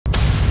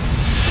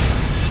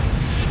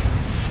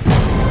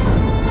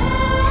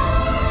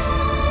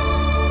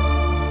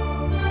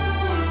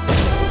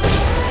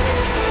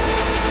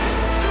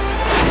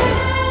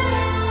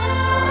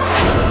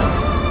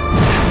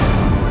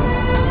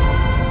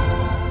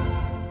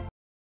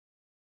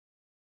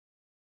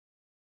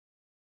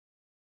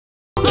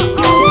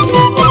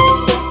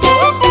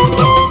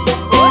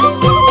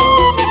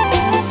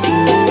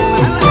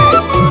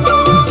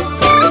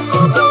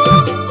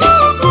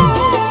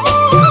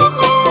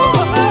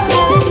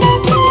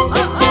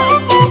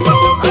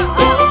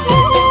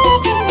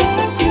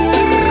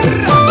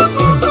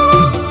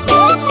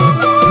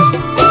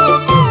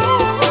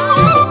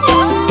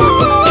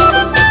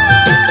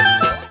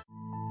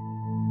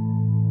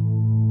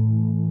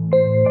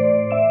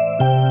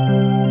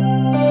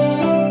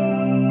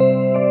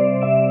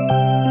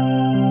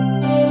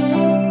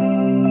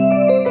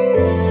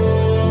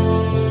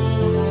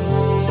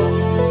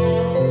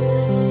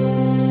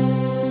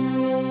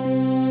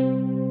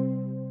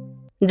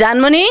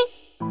জানমণি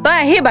তই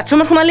আহি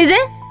বাথৰুমত সোমালি যে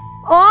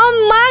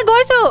মা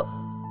গৈছো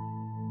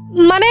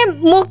মানে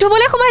মুখ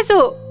ধুবলৈ সোমাইছো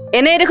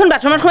এনে দেখোন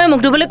বাথৰুমত সোমাই মুখ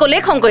ধুবলৈ ক'লে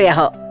খং কৰি আহ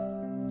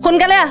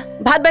সোনকালে আহ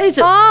ভাত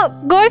বাঢ়িছো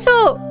গৈছো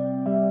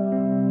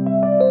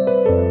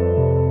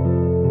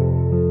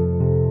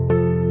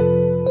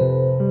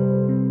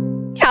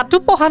ইয়াতো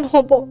পঢ়া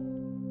নহ'ব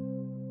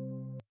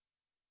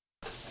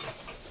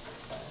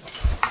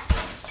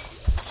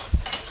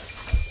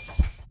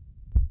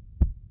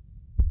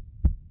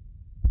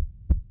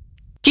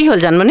কি হ'ল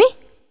জানমণি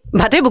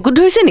ভাতে বুকুত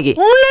ধৰিছে নেকি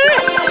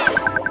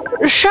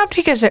সব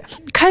ঠিক আছে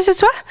খাইছো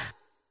চোৱা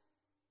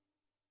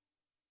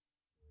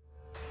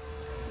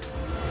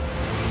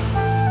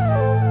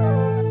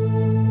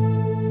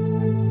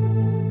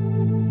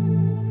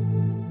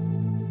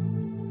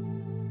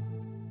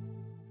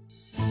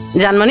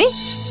জানমণি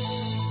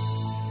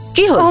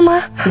কি হ'ল মা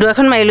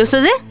দুৱাৰখন মাৰি লৈছো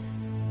যে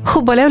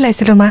শুবলৈ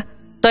ওলাইছিলো মা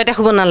তই এতিয়া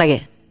শুব নালাগে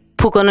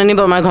ফুকননি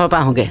বৰমাৰ ঘৰৰ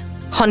পৰা আহোগে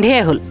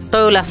সন্ধিয়াই হ'ল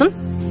তই ওলাচোন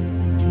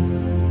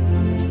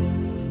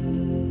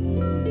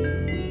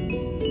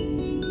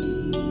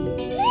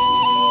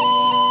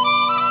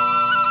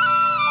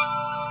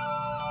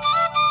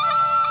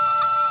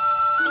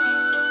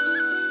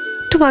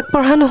তোমাক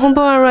পঢ়া নহ'ব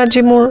আৰু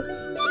আজি মোৰ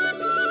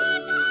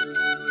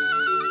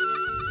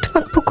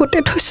তোমাক বুকুতে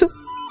থৈছো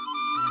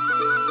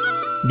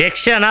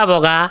দেখছে না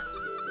বগা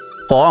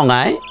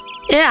কঙাই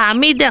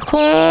আমি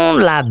দেখোন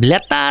লাভ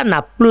লেটাৰ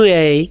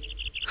নাপলোৱেই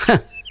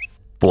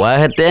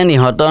পোৱাহেঁতেন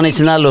ইহঁতৰ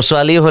নিচিনা ল'ৰা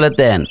ছোৱালী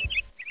হ'লহেঁতেন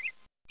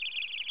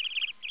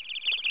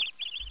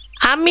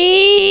আমি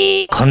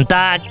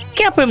ঘণ্টা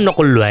কিয় প্ৰেম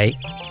নকৰিলো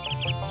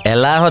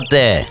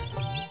এলাহতে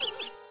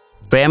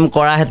প্ৰেম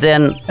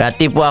কৰাহেঁতেন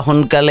ৰাতিপুৱা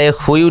সোনকালে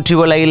শুই উঠিব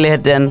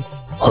লাগিলেহেঁতেন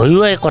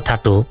হয়ো এই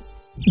কথাটো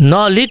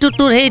নহ'লেতো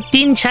তোৰ সেই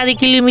 ৩-৪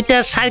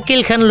 কিলোমিটাৰ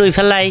চাইকেলখন লৈ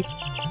পেলাই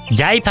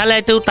যাই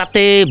পেলাইতো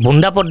তাতে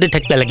বুন্দা পৰ্দি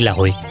থাকিব লাগিলা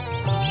হয়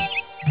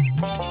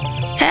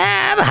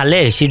ভালে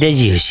হৈছে দে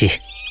যি হৈছে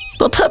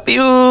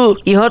তথাপিও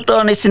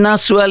ইহঁতৰ নিচিনা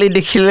ছোৱালী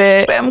দেখিলে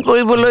প্ৰেম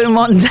কৰিবলৈ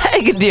মন যায়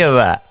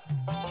কেতিয়াবা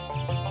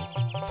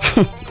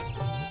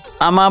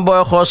আমাৰ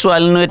বয়সৰ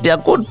ছোৱালীনো এতিয়া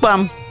ক'ত পাম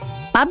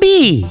পাবি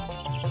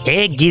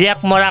এই গিৰাক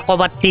মৰা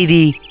ক'ৰবাত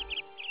তিৰি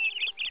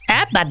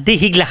বাদ দি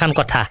সিগলাখান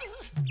কথা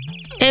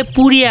এই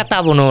পুৰি এটা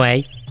বনোৱাই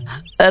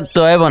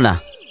তই বনা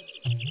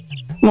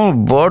মোৰ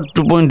বৰ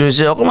টোপনি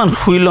ধৰিছে অকণমান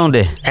শুই লওঁ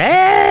দে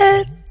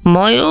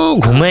ময়ো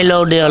ঘুমাই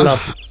লওঁ দে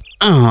অলপ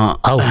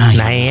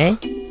নাই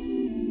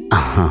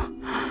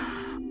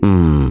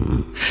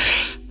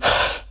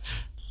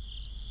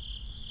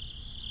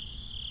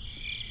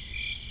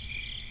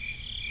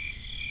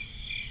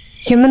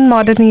Human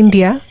modern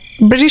India,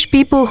 British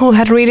people who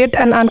had read it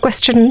and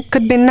unquestioned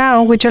could be now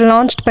which are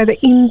launched by the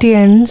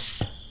Indians.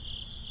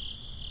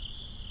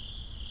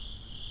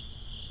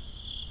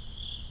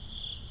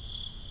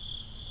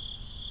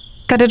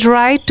 Got it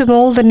right to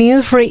mold the new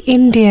free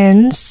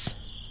Indians.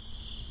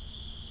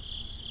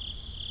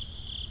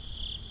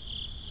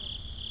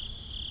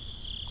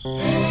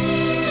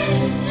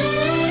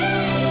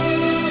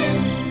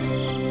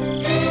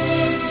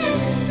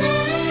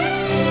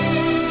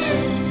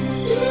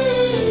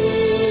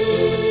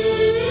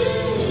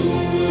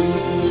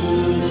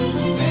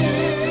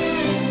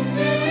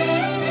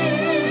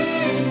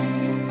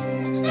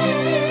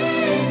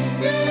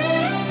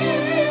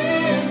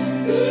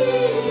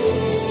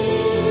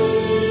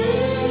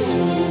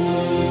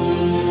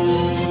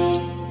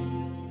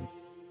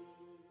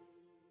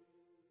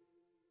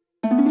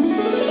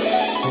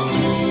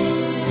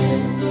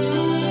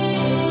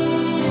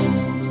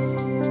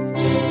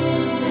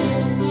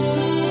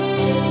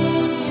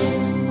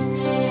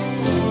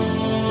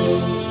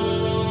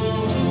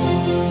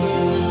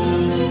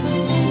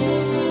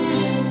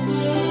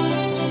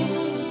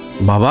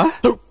 বাবা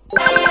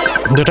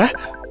দেউতা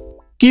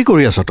কি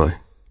কৰি আছ তই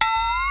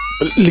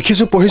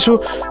লিখিছো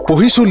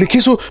পঢ়িছো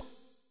লিখিছো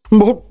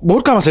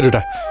বহুত কাম আছে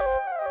দেউতা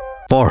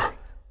পঢ়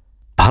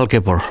ভালকে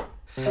পঢ়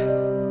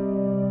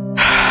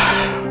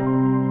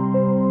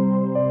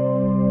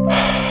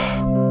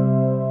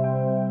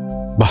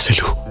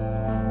বাচিলো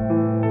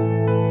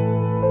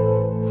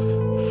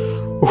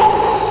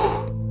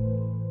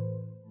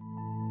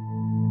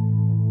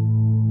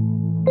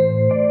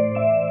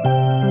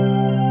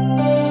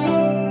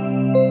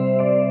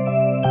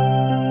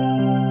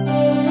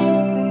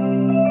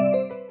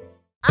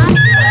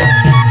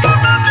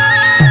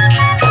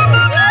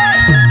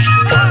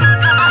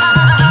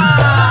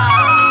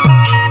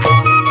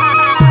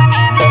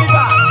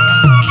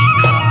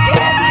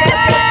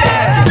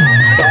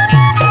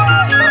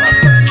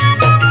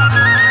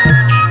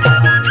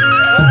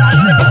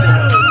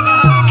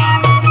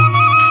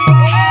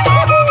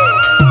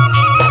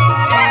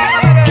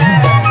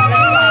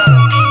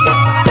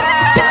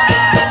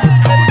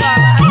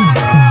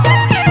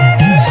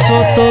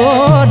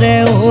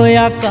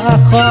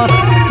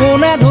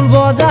কোনে ঢোল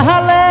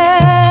বজালে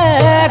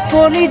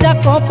কলিজা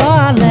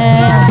কপালে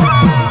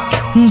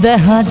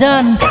দেহা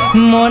জান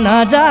মনা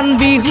জান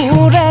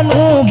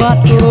বিহুৰেনো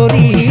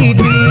বাতৰি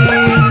দি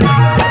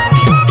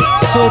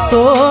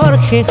Sotor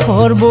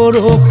শেষৰ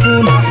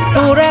বৰষুণ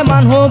তোৰে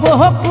মানুহ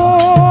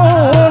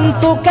বহকুন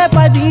তোকে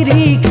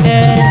পাবিৰি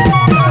খে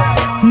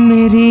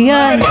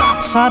মেৰিয়াই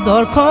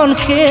চাদৰখন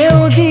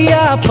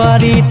সেউজীয়া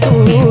পাৰি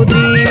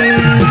তুদি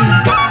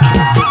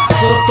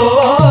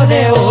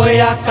Sotore oi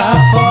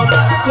akashot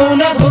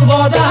Kune dhul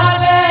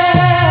bojale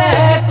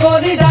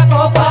Koli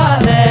jako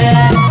pale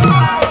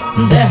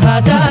Deha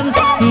jan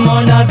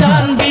Moina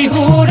jan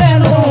Bihure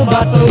nu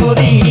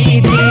batori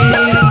di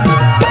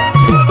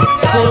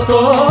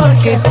Sotor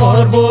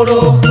kekhor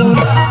borokhun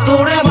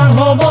Tore man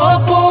hobo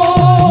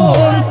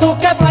kun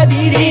Tuke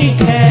pabiri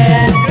khe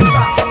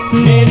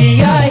Meri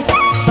ai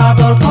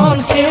Sador kon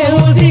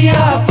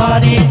Heuzia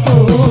pari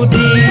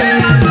tudi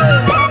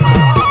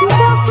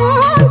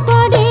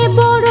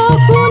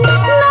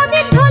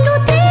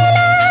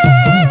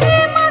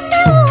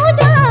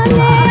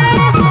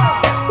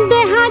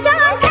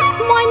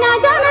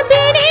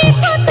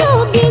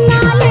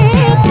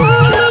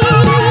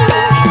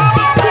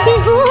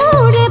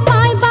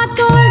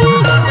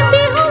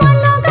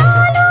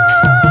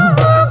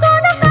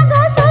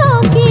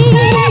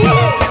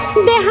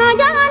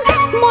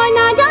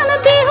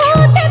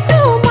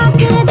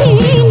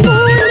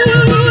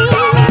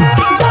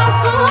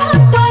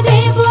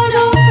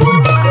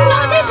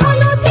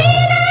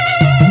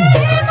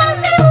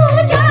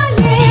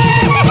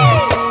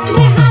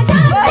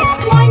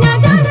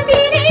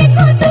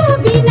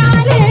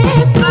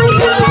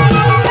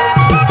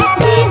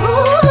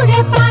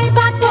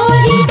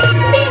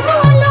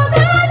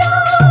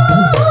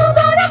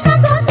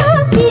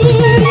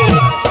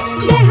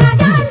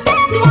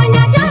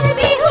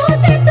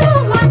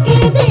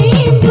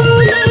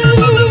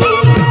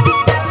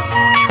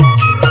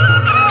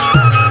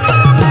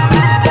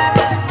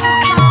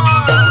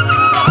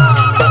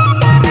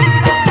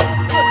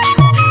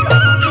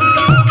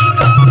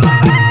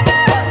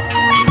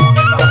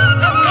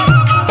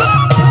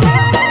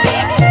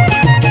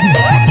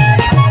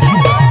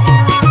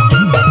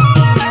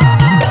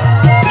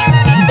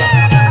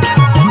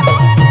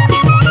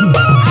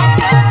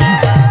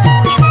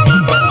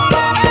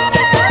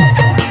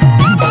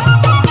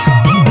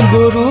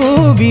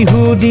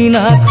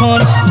দিনাখন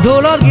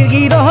দোলৰ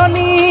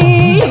গিৰগিৰহনি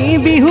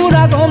বিহুৰ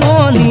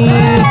আগমনি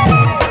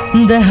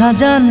দেহা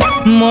জান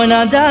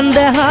মইনা জান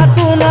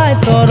দেহাটো নাই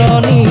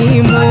তৰণি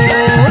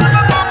মোৰ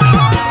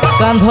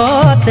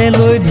কান্ধতে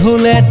লৈ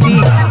ঢোলেটি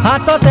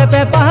হাততে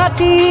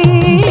পেপাহাটি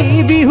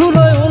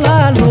বিহুলৈ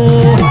ওলালো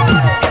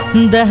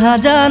দেহা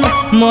জান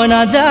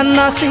মইনা জান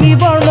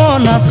নাচিবৰ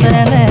মন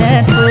আছেনে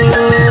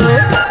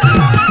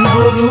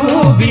গৰু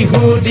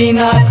বিহু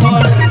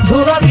দিনাখন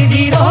দোলৰ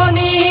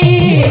গিৰগিৰহনি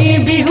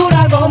বিহুৰ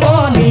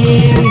আগমনি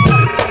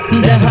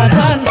দেহা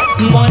জান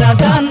মইনা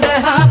জান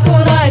দেহাটো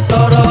নাই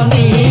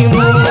তৰণি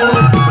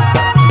মোৰ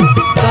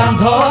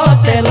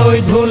কান্ধতে লৈ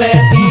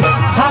ঢোলেটি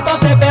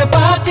হাততে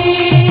পেপাটি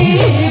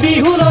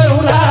বিহুলৈ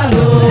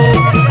ওলালো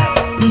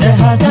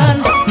দেহা জান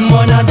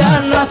মইনা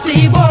জান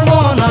নাচিবৰ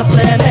মন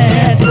আছেনে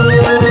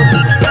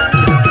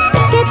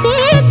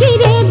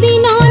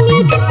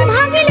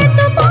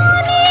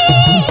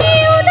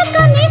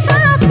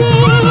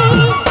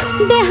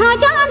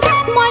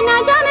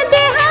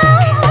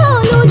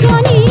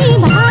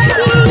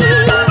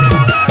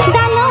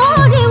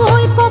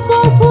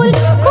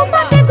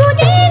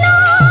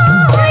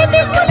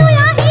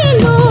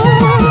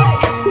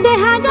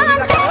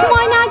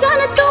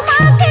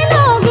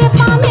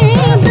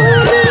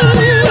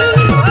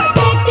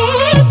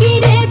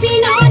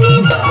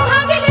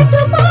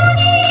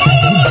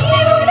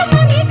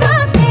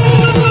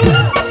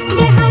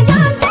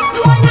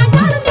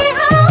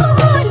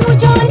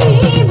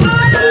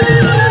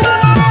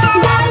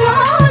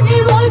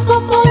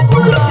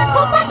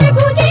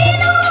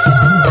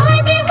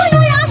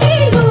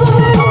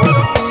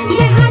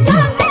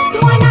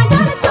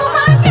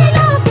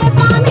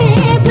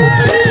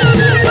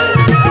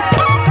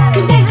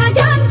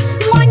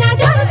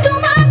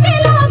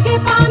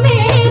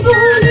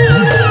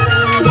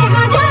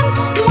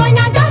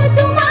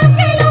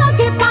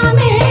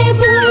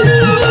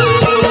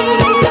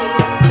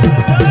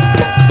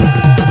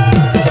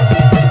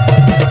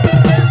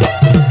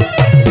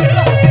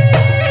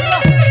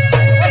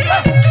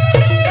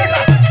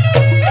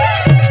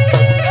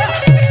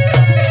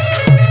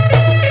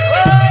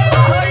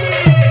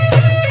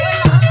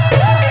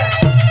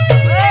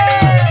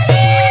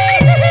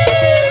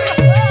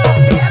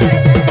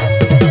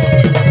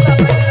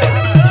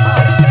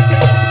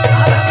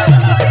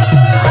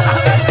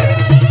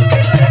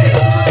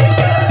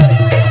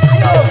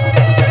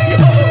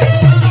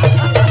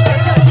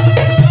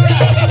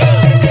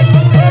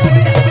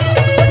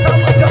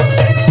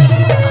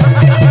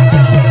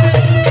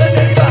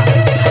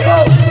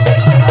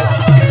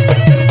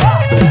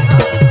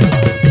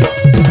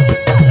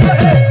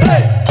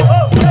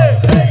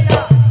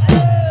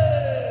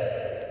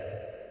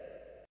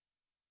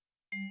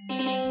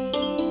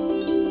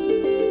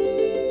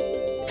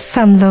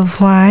Some love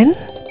one,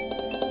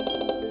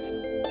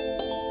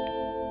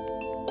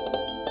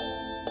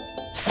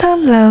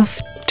 some love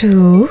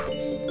two,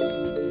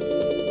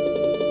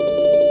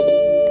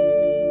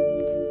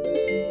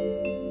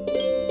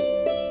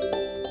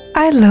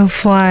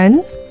 loved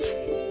one.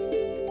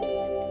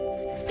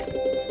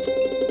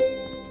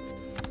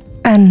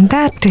 And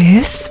that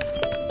is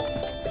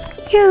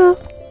you.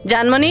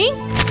 Jaanmoni?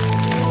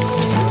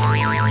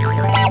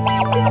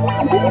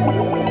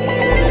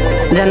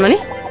 Jaanmoni?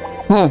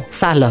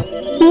 চাহ ল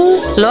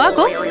ল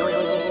আকৌ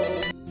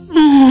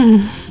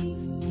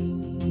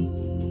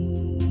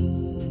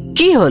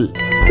কি হ'ল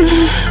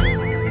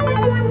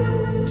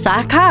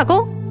চাহ খা আকৌ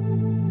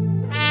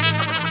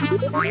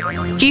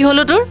কি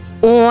হলো তোৰ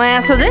ওৱাই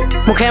আছ যে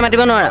মুখেৰে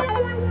মাতিব নোৱাৰা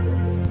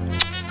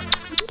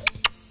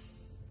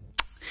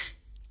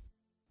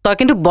তই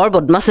কিন্তু বৰ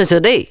বদমাছ হৈছ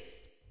দেই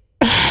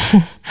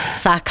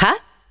চাহ খা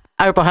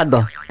আৰু পঢ়াত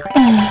বহ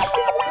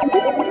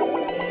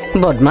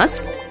বদমাছ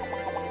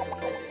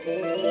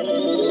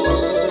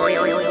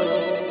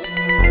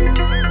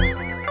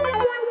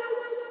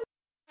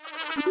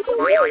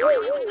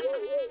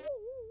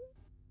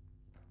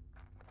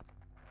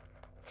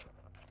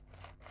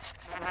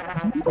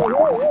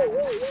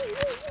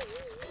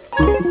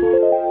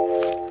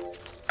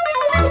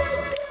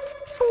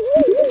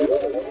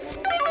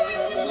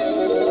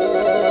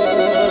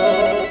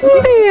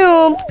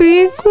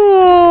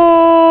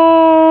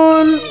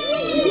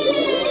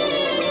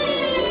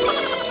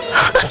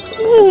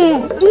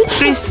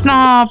কৃষ্ণ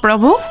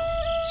প্ৰভু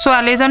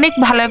ছোৱালীজনীক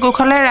ভালে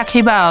কুশলে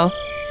ৰাখিবা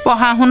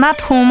পঢ়া শুনাত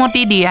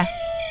সুমতি দিয়া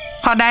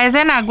সদায়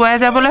যেন আগুৱাই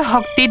যাবলৈ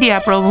শক্তি দিয়া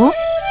প্ৰভু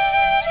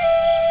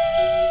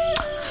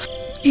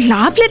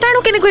লাভ লেটাৰনো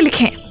কেনেকৈ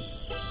লিখে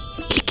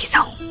লিখি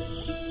চাওঁ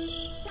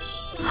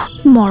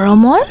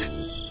মৰমৰ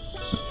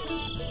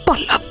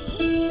পল্লৱ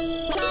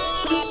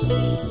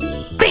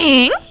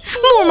পেং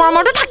মোৰ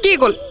মৰমৰটো থাকিয়ে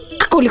গ'ল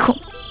আকৌ লিখোঁ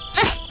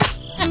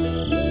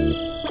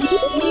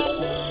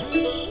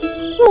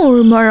মোৰ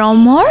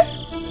মৰমৰ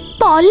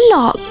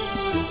পল্লৱ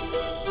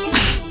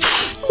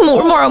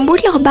মোৰ মৰমবোৰ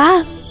ল'বা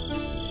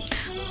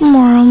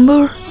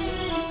মৰমবোৰ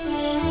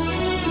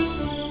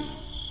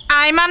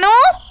আই মানুহ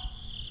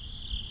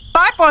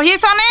তই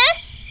পঢ়িছনে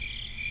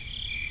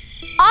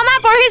মা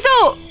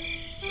পঢ়িছোঁ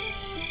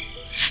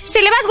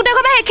চিলেবাছ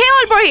গোটেইখন শেষেই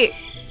হ'ল পঢ়ি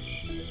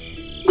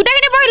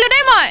গোটেইখিনি পঢ়িলোঁ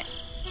দেই মই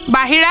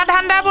বাহিৰা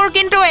ধান্দাবোৰ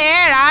কিন্তু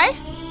এৰাই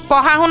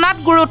পঢ়া শুনাত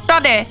গুৰুত্ব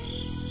দে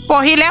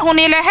পঢ়িলে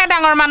শুনিলেহে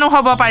ডাঙৰ মানুহ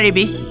হ'ব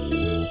পাৰিবি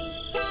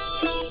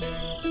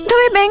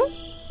তই বেং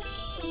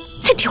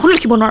চিঠিখন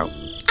লিখিব নোৱাৰোঁ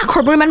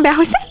আখৰবোৰ ইমান বেয়া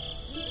হৈছে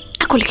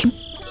আকৌ লিখিম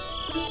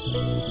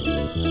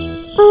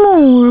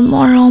মোৰ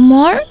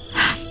মৰমৰ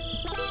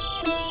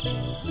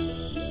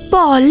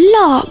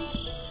পল্লৱ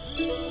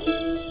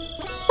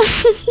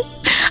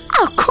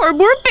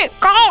আখৰবোৰ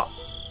বেকা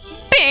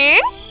পেং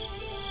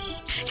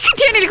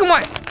চিঠি আনি লিখোঁ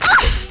মই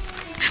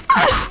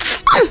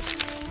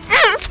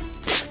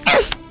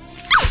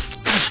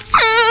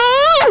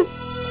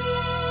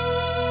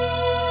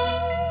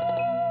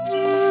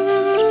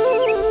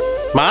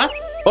মা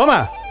অ মা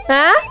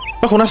হা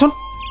শুনাচোন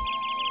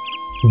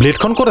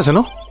ব্লেডখন ক'ত আছে ন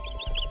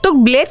তোক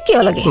ব্লেড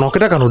কিয় লাগে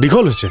নকেইটা কানো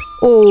দীঘল হৈছে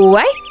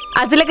আই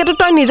আজিলৈকেতো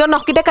তই নিজৰ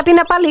নখকেইটা কাটি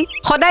নাপালি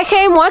সদায়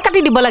সেই মই কাটি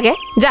দিব লাগে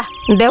যা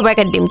দেওবাৰে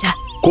কাটি দিম যা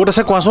ক'ত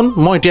আছে কোৱাচোন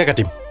মই এতিয়া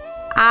কাটিম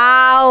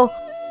আও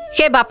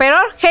সেই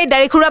বাপেৰৰ সেই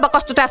দাড়ি খুৰা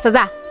বাকচটোতে আছে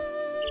যা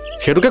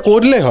সেইটোকে কৈ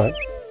দিলেই হয়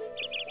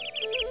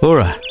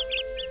অৰা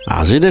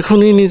আজি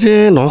দেখোন নিজে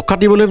নখ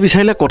কাটিবলৈ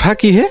বিচাৰিলে কথা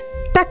কি হে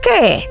তাকে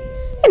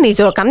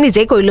নিজৰ কাম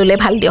নিজে কৰি ল'লে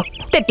ভাল দিয়ক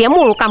তেতিয়া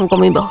মোৰো কাম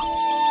কমিব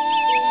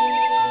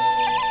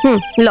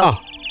ল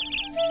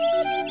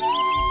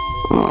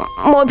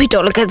মই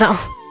ভিতৰলৈকে যাওঁ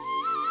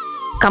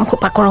কাম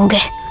খোপা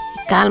কৰোঁগে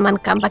কালমান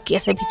কাম বাকী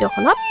আছে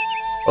ভিতৰখনত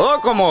অ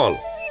কমল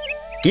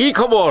কি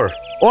খবৰ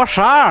অ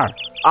ছাৰ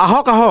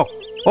আহক আহক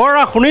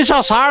অৰা শুনিছা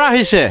ছাৰ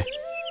আহিছে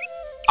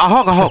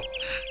আহক আহক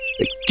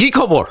কি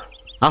খবৰ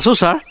আছো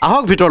ছাৰ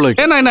আহক ভিতৰলৈ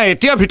নাই নাই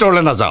এতিয়া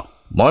ভিতৰলৈ নাযাওঁ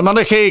মই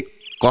মানে সেই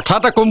কথা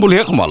এটা ক'ম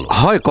বুলিহে সোমালোঁ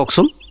হয়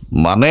কওকচোন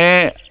মানে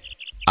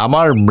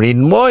আমাৰ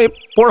মৃন্ময়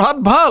পঢ়াত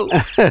ভাল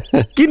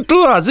কিন্তু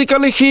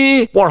আজিকালি সি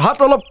পঢ়াত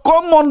অলপ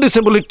কম মন দিছে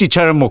বুলি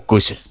টিচাৰে মোক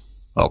কৈছে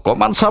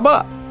অকণমান চাবা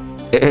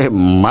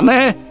মানে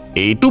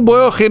এইটো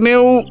বয়স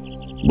এনেও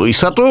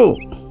বুইছাতো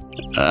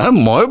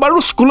মই বাৰু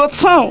স্কুলত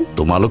চাওঁ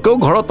তোমালোকেও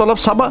ঘৰত অলপ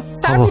চাবা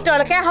ছাৰ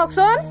ভিতৰলৈকে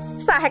আহকচোন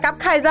চাহ একাপ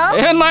খাই যাওঁ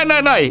নাই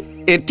নাই নাই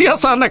এতিয়া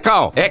চাহ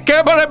নাখাওঁ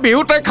একেবাৰে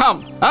বিহুতে খাম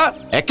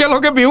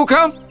একেলগে বিহু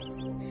খাম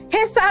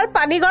হে ছাৰ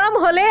পানী গৰম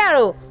হ'লেই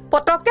আৰু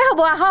পটককে হ'ব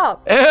আহক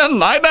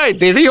নাই নাই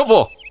দেৰি হ'ব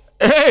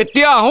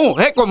এতিয়া আহোঁ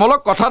সেই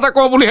কমলক কথা এটা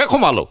কওঁ বুলিহে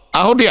সোমালোঁ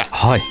আহোঁ দিয়া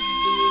হয়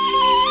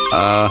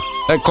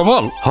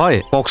কমল হয়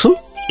কওকচোন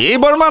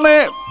এইবাৰ মানে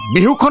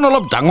বিহুখন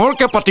অলপ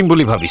ডাঙৰকৈ পাতিম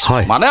বুলি ভাবিছোঁ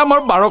মানে আমাৰ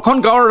 12খন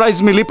গাঁৱৰ ৰাইজ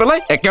মিলি পেলাই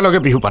একেলগে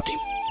বিহু পাতিম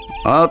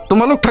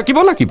তোমালোক থাকিব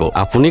লাগিব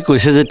আপুনি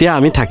কৈছে যেতিয়া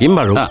আমি থাকিম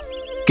বাৰু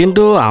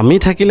কিন্তু আমি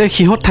থাকিলে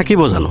সিহঁত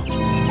থাকিব জানো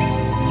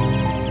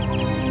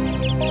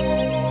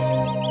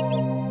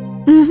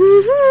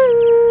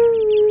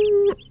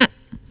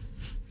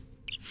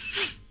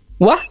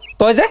ৱাহ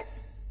তই যে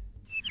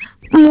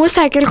মোৰ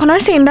চাইকেলখনৰ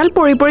চেইনডাল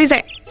পৰি পৰি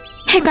যায়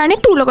সেইকাৰণে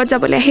তোৰ লগত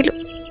যাবলৈ আহিলোঁ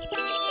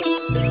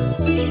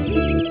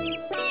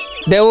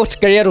দে উঠ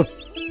কেৰিয়াৰ উঠ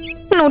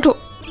নুঠো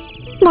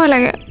ভয়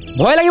লাগে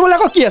ভয় লাগিবলৈ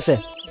আকৌ কি আছে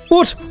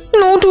উঠ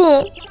নুঠো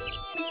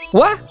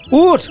ৱা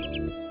উঠ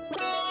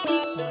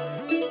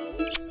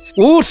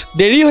উঠ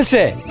দেৰি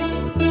হৈছে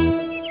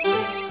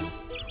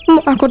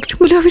মই আগত উঠিম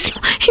বুলি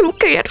ভাবিছিলোঁ সি মোক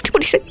কেৰিয়াৰত উঠিব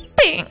দিছে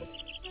পেং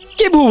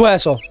কি বুবাই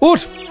আছ উঠ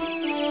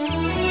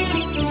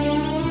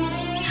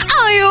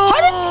আয়ো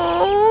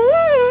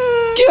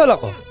কি হ'ল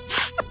আকৌ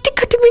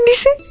টিকটি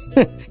পিন্ধিছে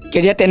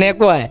কেৰিয়াৰ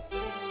তেনেকুৱাই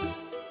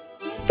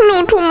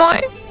নুঠো মই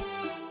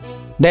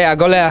দে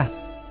আগলৈ আহ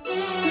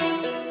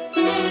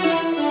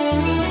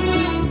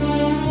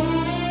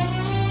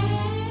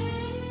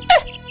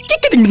কি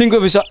কেটিং মিটিং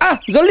কৰি বিছ আহ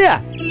জলদি আহ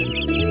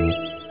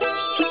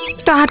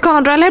তই হাতখন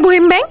অঁতৰালে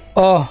বহিম বেং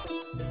অঁ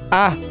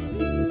আহ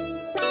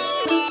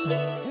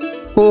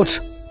উঠ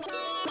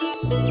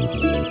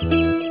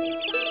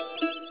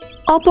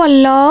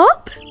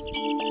পল্লৱ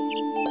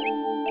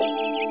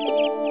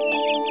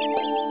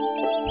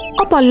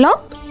পল্লৱ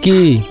কি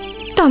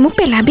তই মোক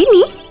পেলাবি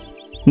নি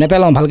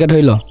নেপেলাওঁ ভালকৈ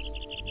ধৰি ল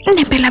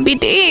নেপেলাবি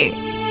দেই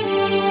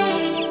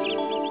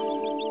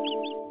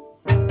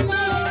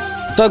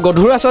তই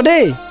গধুৰ আছ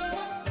দেই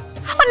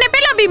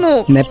নেপেলাবি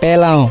মোক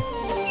নেপেলাওঁ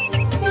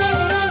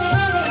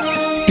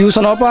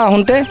টিউচনৰ পৰা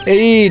আহোঁতে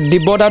এই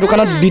দিব্যদাৰ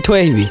দোকানত দি থৈ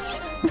আহিবি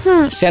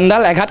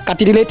চেণ্ডাল এঘাত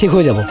কাটি দিলেই ঠিক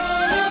হৈ যাব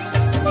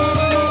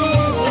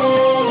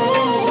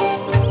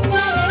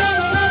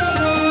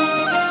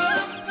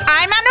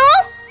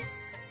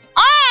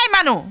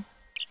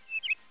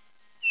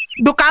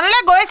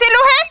দোকানলৈ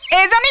গৈছিলোহে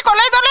এইজনী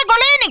কলেজলৈ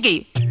গ'লেই নেকি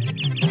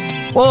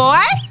ঐ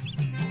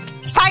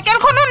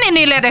চাইকেলখনো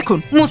নিনিলে দেখোন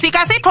মুচি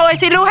কাচি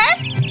থৈছিলোহে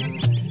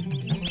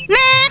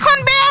নে এখন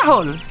বেয়া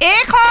হ'ল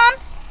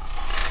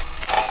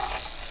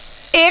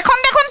এইখন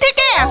দেখোন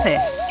ঠিকেই আছে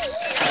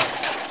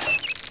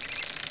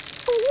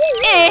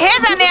এহে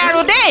জানে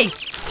আৰু দেই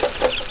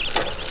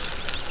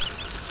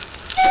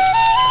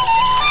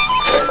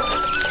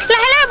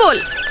লাহে লাহে বল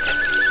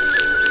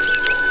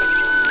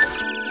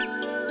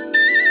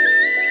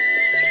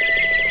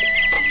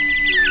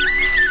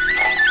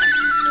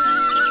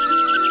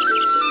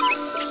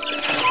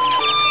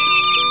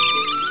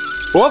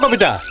অ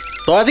কবিতা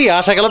তই আজি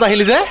ইয়াৰ চাইকেলত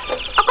আহিলি যে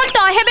অকল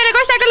তইহে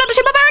বেলেগৰ চাইকেলত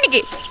উঠিব পাৰ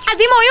নেকি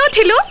আজি ময়ো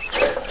উঠিলো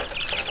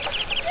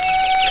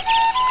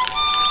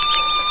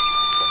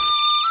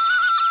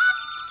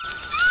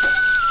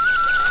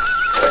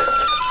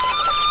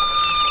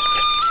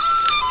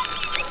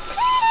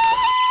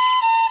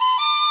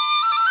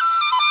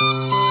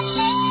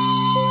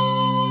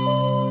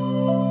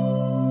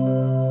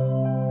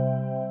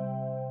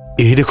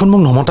এই দেখোন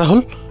মোক নমতা হ'ল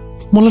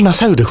মোলৈ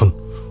নাচায়ো দেখোন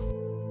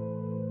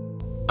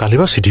কালি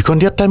বা চিঠিখন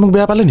দিয়াত তাই মোক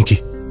বেয়া পালে নেকি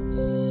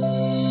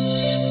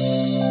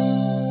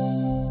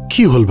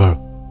কি হ'ল বাৰু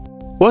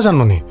অ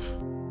জানমণি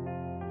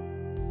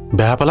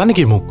বেয়া পালা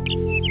নেকি মোক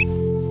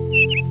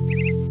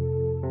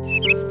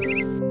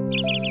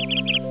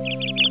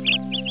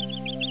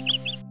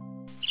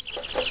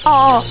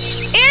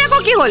এৰ আকৌ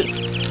কি হ'ল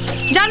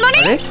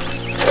জানমণি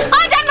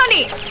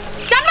জানমণি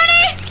জানমণি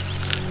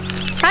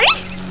আৰে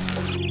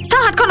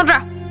চাওঁ হাতখন অতৰা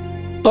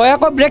তই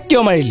আকৌ ব্ৰেক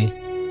কিয় মাৰিলি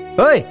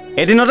ঐ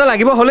এদিনতে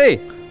লাগিব হ'লেই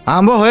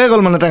আৰম্ভ হৈয়ে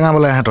গ'ল মানে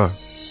টেঙাবলৈ ইহঁতৰ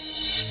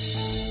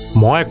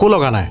মই একো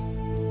লগা নাই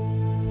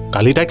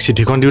কালি তাইক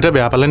চিঠিখন দিওঁতে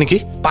বেয়া পালে নেকি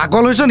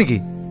পাগল হৈছ নেকি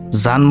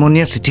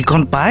জানমণিয়ে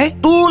চিঠিখন পাই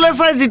তোলৈ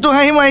চাই যিটো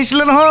হাঁহি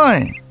মাৰিছিলে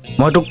নহয়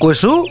মই তোক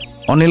কৈছো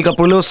অনিল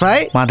কাপুৰলৈও চাই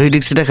মাধুৰী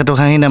দীক্ষিতে সেইটো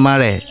হাঁহি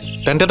নেমাৰে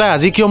তেন্তে তাই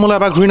আজি কিয় মোলৈ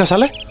এবাৰ ঘূৰি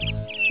নাচালে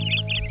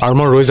আৰু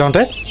মই ৰৈ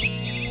যাওঁতে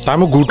তাই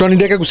মোক গুৰুত্ব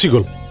নিদিয়াকৈ গুচি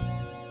গ'ল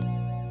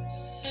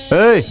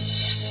ঐ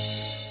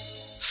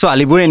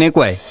ছোৱালীবোৰ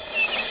এনেকুৱাই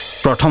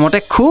প্ৰথমতে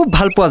খুব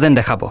ভাল পোৱা যেন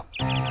দেখাব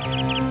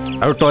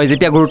আৰু তই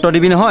যেতিয়া গুৰুত্ব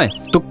দিবি নহয়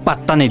তোক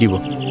পাত্তা নিদিব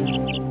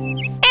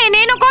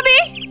এনেই নকবি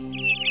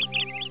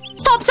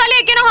চব ছোৱালী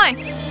একে নহয়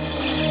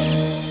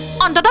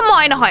অন্ততঃ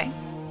মই নহয়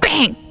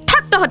পেং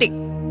থাক তহঁতি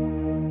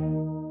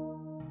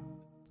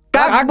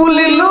কাক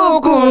বুলিলো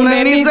কোনে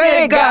নিজে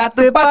গাত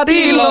পাতি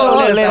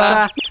ললে না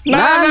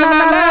না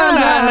না না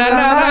না না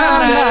না না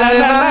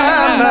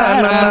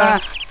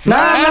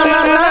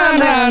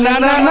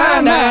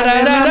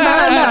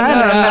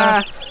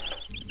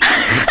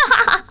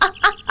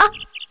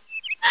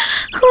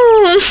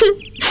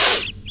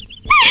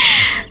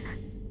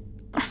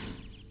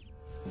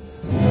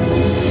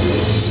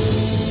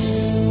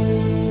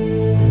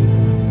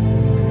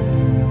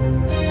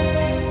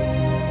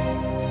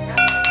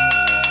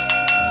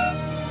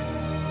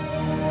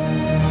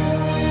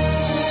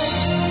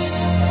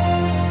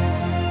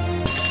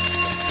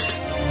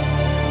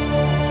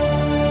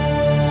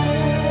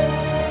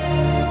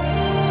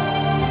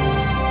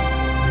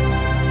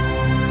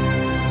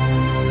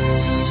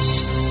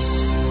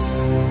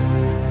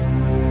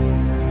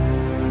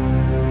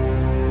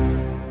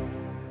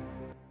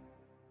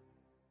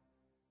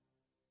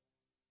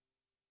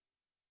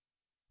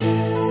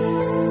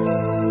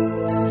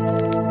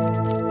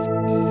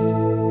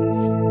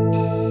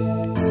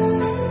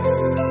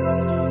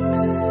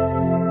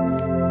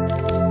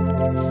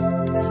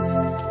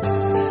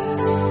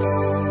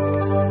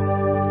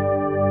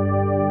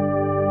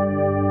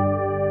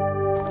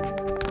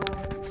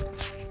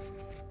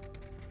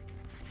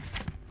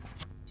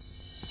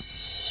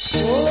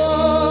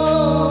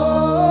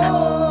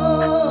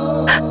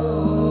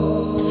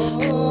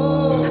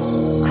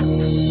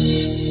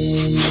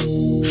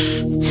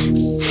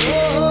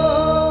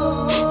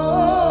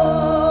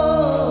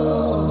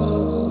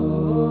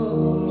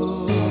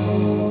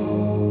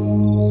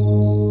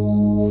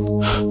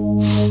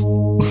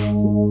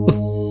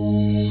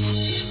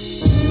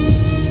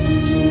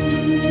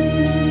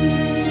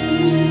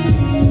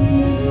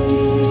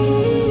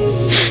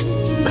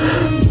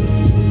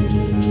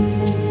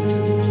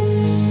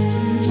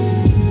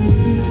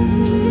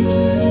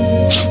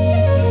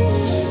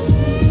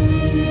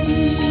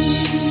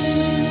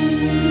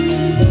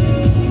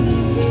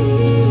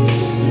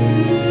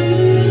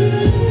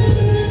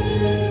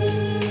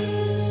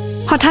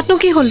হঠাৎনো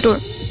কি হ'ল তোৰ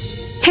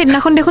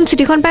সেইদিনাখন দেখোন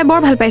চিঠিখন পাই বৰ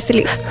ভাল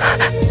পাইছিলি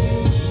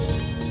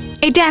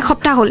এতিয়া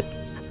এসপ্তাহ হ'ল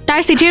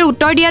তাৰ চিঠিৰ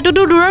উত্তৰ দিয়াটো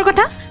তোৰ দূৰৰ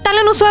কথা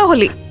তালৈ নোচোৱাও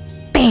হলি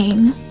পেং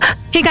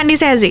সি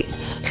কান্দিছে আজি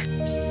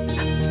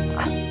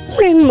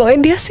মৃন্ময়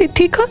দিয়া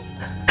চিঠিখন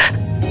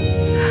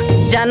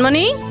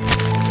জানমণি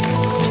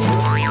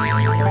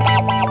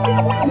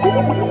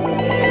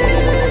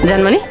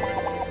জানমণি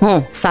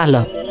চাহ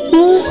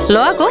ল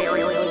আকৌ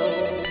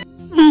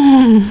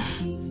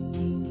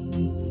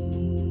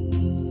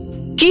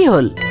কি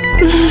হ'ল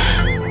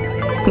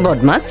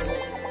বদমাছ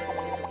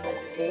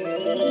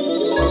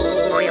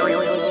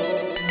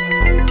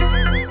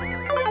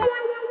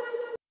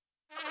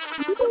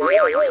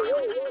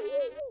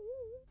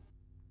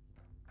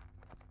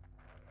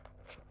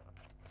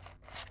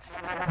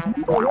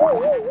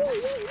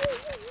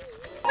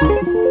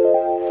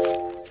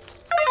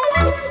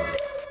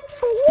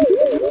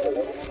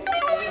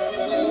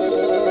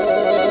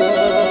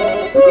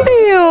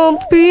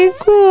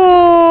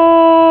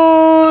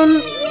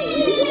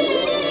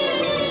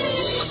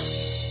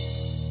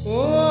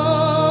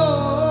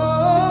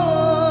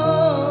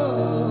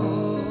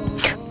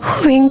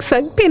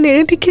হিংসাক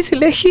পেনেৰে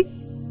দেখিছিলে সি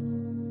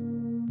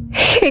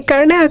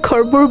সেইকাৰণে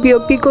আখৰবোৰ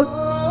বিয়পি গ'ল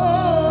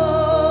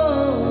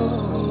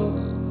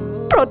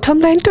প্ৰথম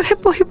লাইনটোহে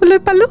পঢ়িবলৈ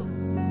পালো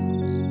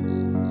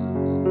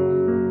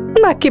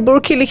বাকীবোৰ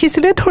কি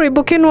লিখিছিলে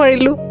ধৰিবকে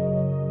নোৱাৰিলো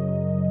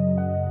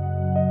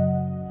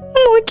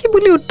মই কি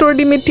বুলি উত্তৰ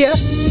দিম এতিয়া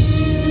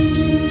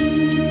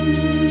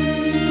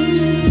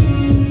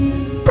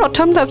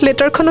প্ৰথম লাভ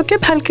লেটাৰখনকে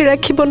ভালকে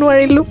ৰাখিব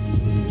নোৱাৰিলো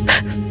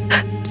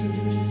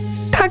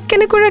তাক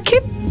কেনেকৈ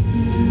ৰাখিম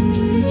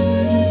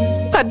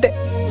বাদ দে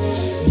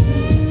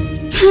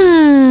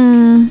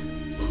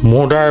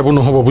মোৰ দ্বাৰা এইবোৰ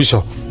নহ'ব বুজিছ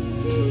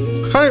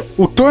আৰে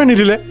উত্তৰে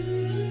নিদিলে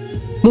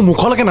মোৰ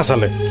মুখলৈকে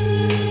নাচালে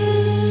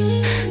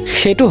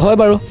সেইটো হয়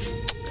বাৰু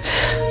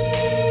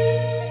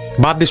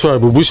বাদ দিছো আৰু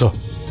এইবোৰ বুজিছ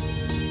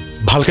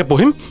ভালকে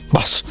পঢ়িম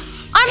বাছ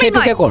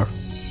সেইটোকে কৰ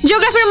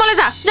জিঅ'গ্ৰাফি ৰুমলৈ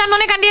যা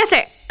জানমণি কান্দি আছে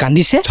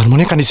কান্দিছে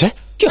জানমণি কান্দিছে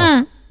কিয়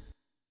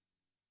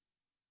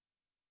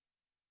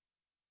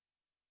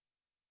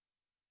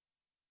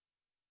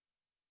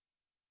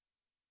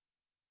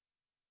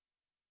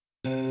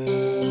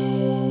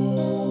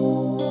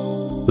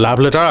লাভ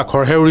লেটাৰ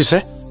আখৰহে উৰিছে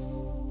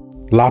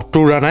লাভটো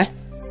উৰা নাই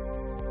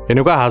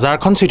এনেকুৱা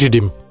হাজাৰখন চিঠি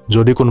দিম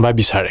যদি কোনোবাই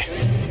বিচাৰে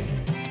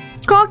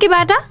ক কিবা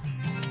এটা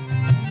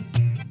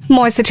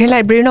মই চিঠিৰ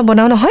লাইব্ৰেৰী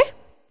নবনাও নহয়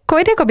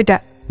কৈ দে কবিতা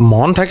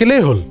মন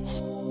থাকিলেই হ'ল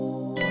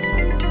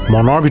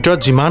মনৰ ভিতৰত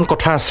যিমান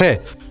কথা আছে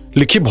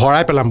লিখি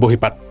ভৰাই পেলাম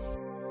বহিপাত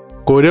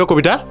কৈ দেও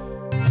কবিতা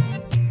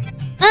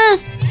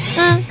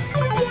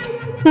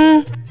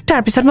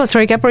তাৰপিছত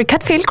বছৰীয়া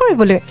পৰীক্ষাত ফেইল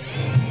কৰিবলৈ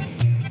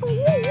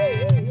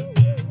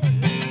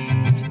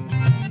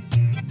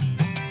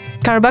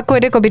কাৰোবাক কৈ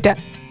দে কবিতা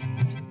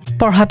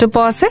পঢ়াটো প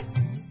আছে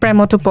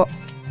প্ৰেমটো প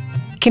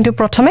কিন্তু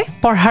প্ৰথমে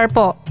পঢ়াৰ প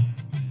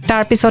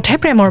তাৰপিছতহে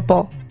প্ৰেমৰ প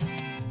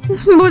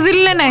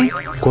বুজিলে নাই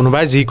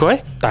কোনোবাই যি কয়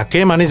তাকে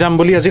মানি যাম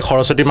বুলি আজি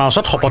সৰস্বতী মাৰ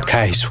ওচৰত শপত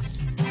খাই আহিছো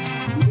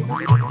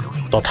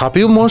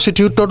তথাপিও মোৰ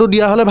চিঠি উত্তৰটো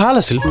দিয়া হ'লে ভাল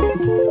আছিল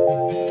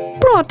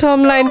প্ৰথম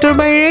লাইনটোৰ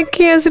বাহিৰে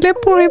কি আছিলে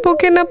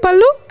পঢ়িবকে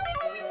নাপালো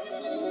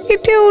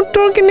এতিয়া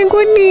উত্তৰ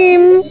কেনেকৈ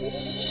দিম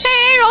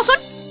এই ৰচোন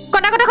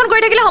কথাখন কৈ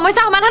থাকিলে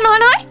সমস্যা সমাধান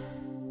নহয় নহয়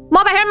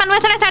মই বাহিৰত মানুহ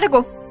আছে নাই চাই থাকো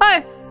ঐ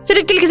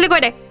চিঠিত কি লিখিছিলি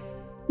কৈ দে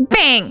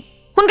বেং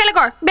সোনকালে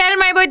কৰ বেল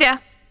মাৰিব এতিয়া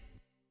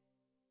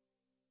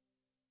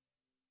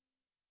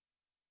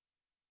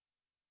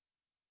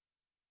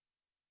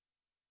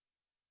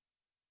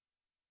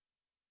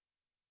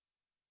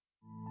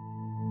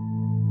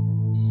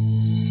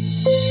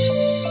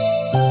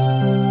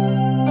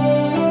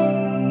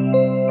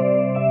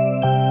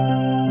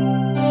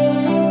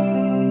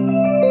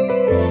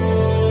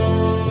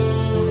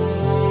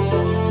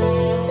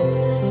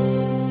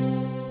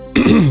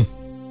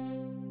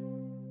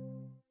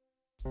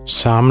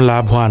Some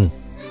lab 1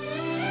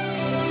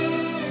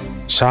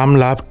 Some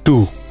lab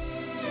 2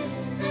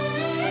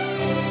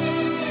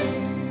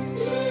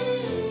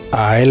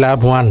 I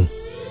lab 1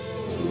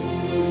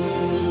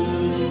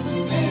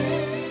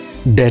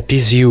 That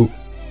is you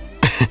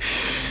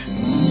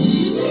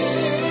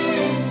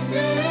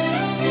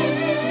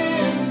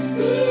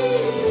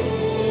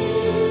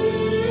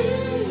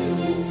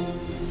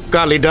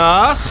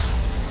Kalidas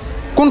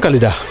কোন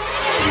কালিদাস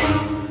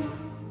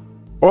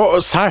অ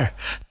স্যাৰ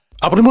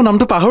আপুনি মোৰ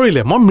নামটো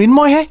পাহৰিলে মই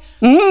মৃন্ময়হে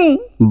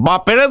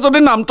বাপেৰে যদি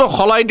নামটো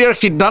সলাই দিয়াৰ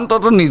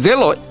সিদ্ধান্তটো নিজে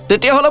লয়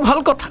তেতিয়াহ'লে ভাল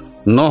কথা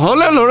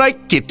নহ'লে ল'ৰাই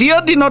কেতিয়া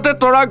দিনতে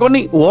তৰা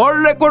গণি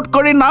ৱৰ্ল্ড ৰেকৰ্ড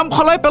কৰি নাম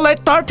সলাই পেলাই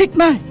তাৰ ঠিক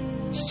নাই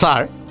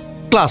ছাৰ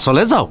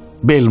ক্লাছলৈ যাওক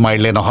বেল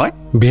মাৰিলে নহয়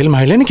বেল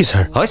মাৰিলে নেকি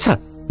ছাৰ হয় ছাৰ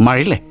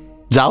মাৰিলে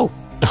যাওক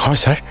হয়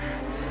ছাৰ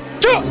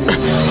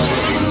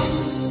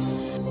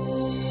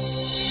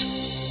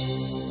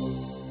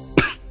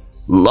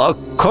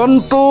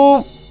লক্ষণটো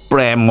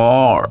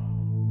প্ৰেমৰ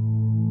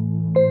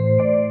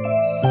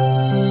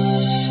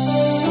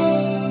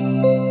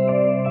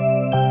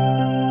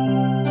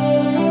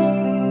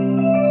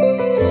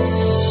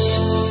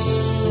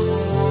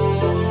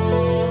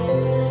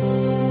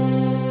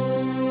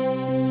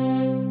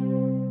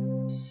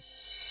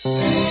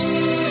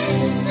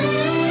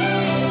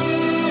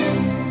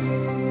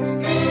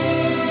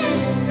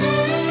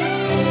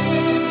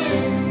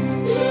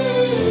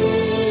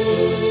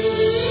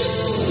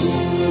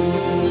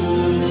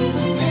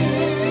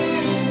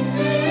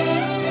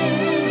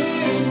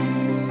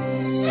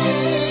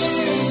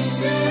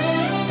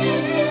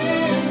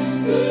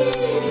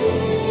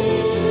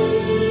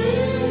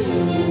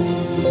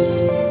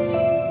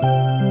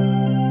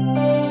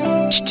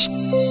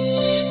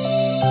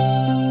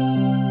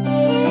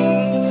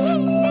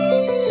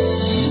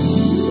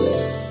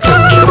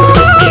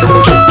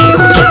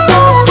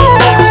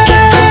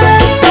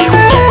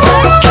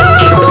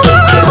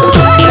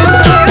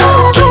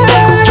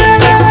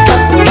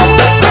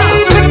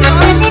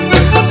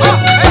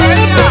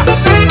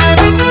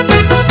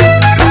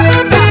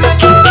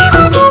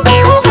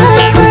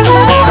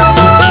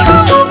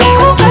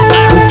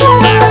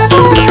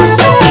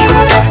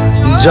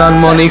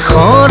জানমণি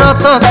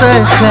শৰততে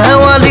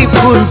শেৱালি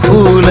ফুল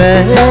ফুলে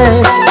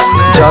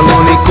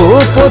জানমণি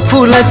কোপত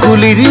ফুলে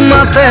কুলিৰ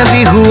মাতে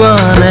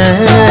বিহুৱানে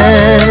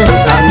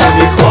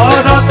জানমণি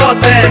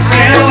শৰততে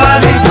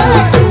শেৱালি ফুল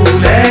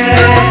ফুলে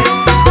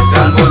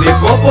জানমণি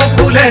কোপত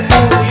ফুলে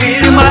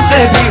কুলিৰ মাতে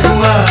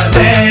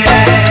বিহুৱানে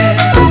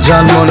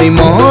জানমণি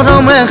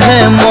মৰমেহে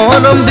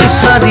মৰম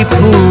বিচাৰি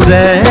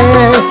ফুৰে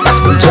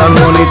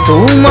জানমণি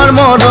তোমাৰ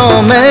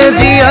মৰমে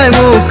জীয়াই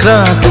মোক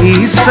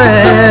ৰাখিছে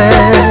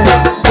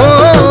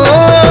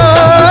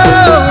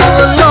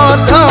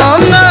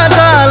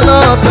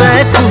লঠঙাডালতে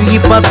কুলি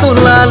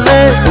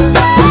পাতোলালে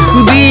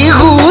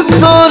বিহু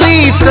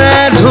তলিতে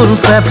ঢোল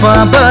পেঁপা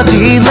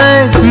বাজিলে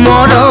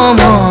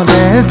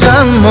মৰমৰে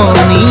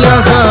জানমণি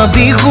আহা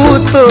বিহু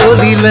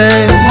তলিলে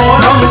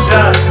মৰম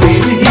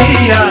জাচিল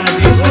হিয়া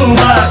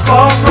তোমাক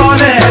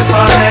ককলে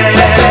পালে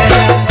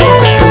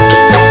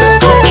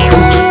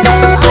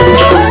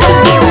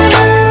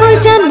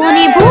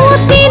জানমণি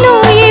ভূতি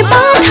নয়ে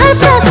বাধাৰ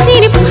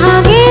প্ৰাচীৰ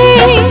ভাগে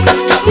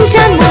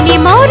জানমণি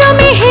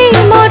মৰমে হে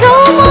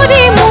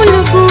মৰমৰে মূল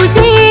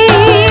বুজে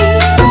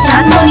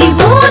জানমণি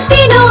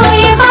ভূতি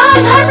নয়ে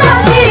বাধাৰ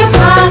প্ৰাচীৰ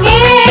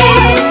ভাগে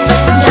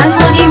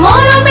জানমণি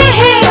মৰমে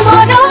হে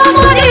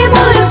মৰমৰে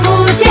মূল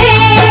বুজে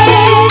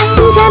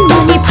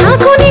জানমণি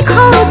ফাগুনি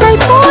খজাই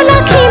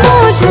পলাখি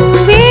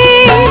মধুৱে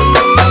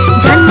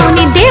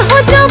জানমণি দেহ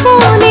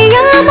যবনে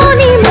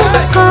আমনি মোক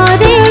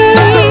কৰে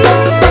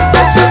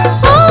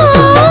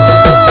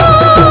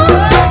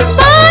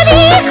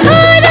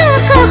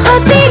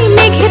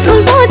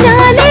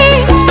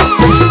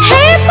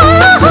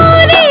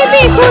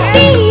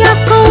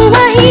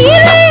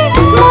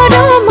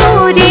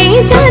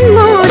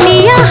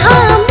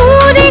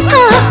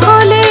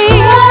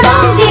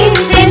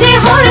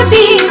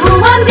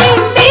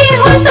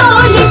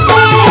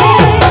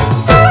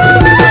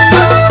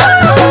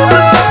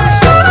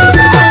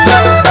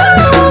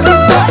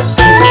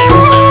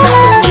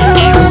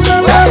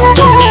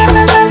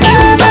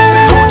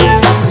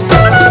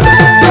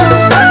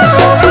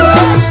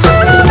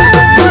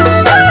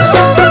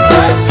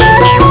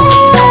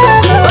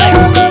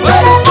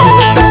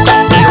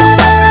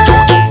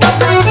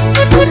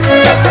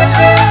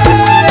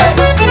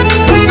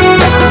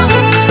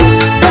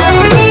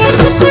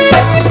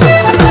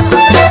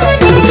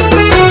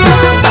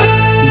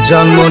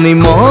জানমণি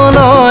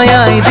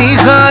মনয়াই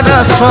দিঘাৰা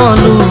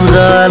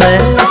চলুৰালে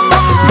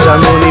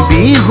জানমণি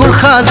বিহুৰ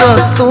সাজত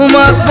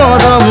তোমাক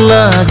মৰম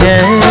লাগে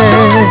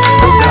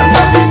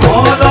জানমণি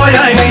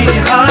মনয়াই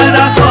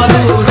দিঘাৰা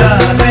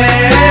চলুৰালে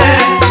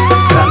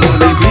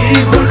জানমণি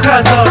বিহুৰ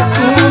সাজত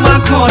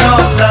তোমাক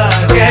মৰম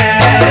লাগে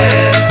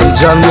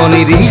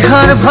জানমণি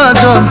ৰিহাৰ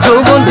ভাজত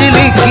যৌৱন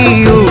জিলিকি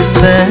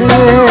উঠে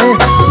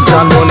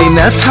জানমণি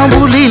নেচা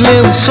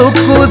বুলিলেও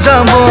চকু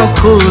যাব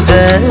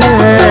খোজে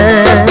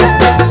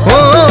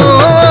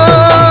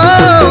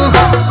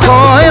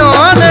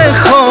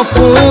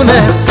সপোনে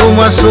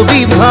তোমাৰ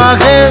ছবি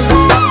ভাগে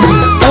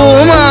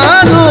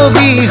তোমাৰ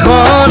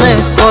অবিহনে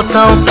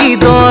কটাও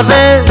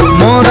কিদৰে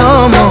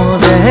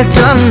মৰমৰে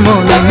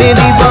জানমণি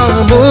মেলিবা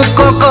মোক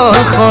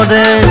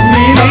ককৰে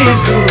মিলি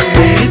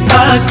জুলি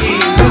থাকি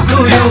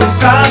দুয়ো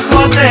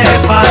কাষতে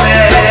পালে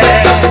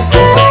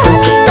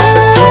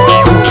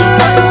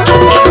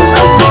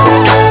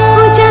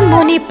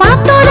জানমণি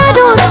পাতৰ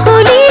ৰ'দ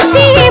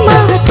কলিতে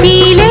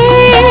মাতিলে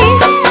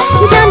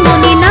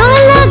জানমণি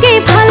নালাগে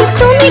ভাল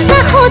তুমি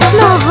কাষত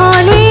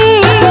নহলে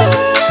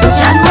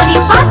জানমণি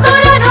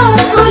পাতৰ ৰ'দ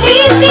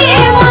কলিতে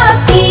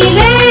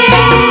মাতিলে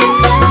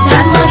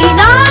জানমণি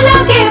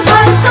নালাগে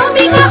ভাল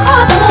তুমি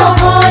কাষত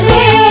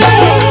নহলে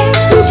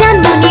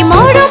জানমণি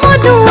মৰম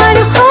দুৱাৰ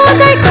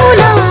সদায়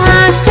খোলা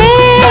আছে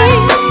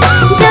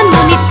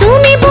জানমণি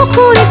তুমি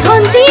বুকুৰ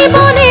ধন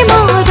জীৱনে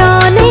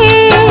মৰণে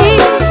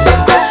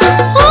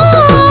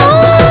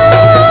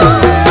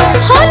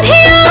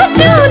সন্ধিয়া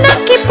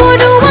জোনাকী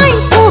পৰুৱাই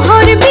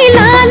পোহৰ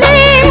বিলালে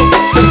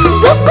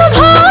বুকু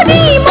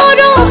ভৰি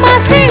মৰম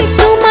আছে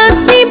তোমাক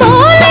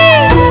দিবলে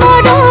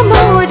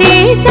মৰমৰে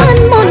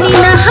জানমণি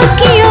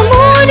নাহাকিয়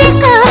মোৰে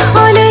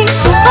কাষলে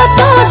অত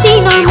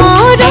দিনৰ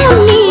মৰম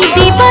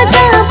নিদিবা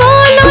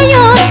যাবলৈ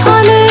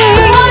অথলে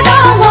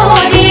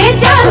মৰমৰে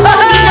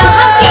জানমণি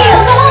নাহাকিয়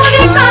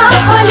মোৰে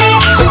কাষলে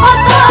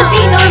অত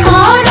দিনৰ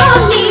মৰম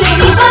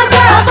নিদিবা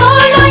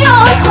যাবলৈ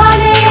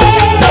অথলে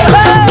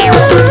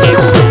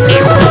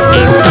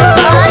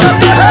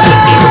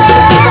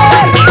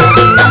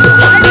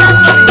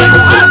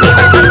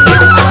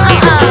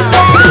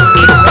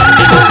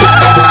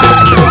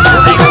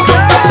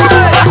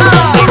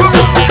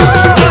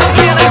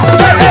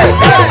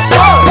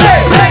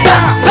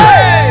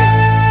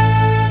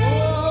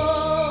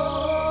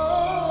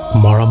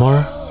মৰমৰ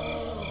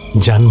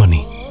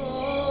জানমণি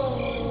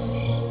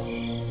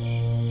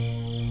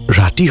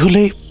ৰাতি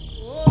হলে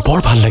বৰ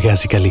ভাল লাগে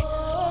আজিকালি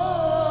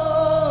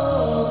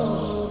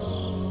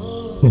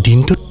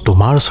দিনটোত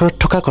তোমাৰ ওচৰত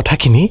থকা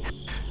কথাখিনি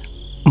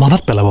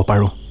মনত পেলাব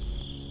পাৰোঁ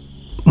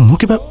মোৰ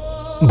কিবা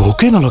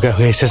ভোকে নলগা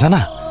হৈ আছে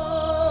জানা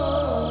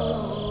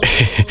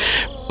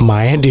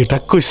মায়ে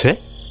দেউতাক কৈছে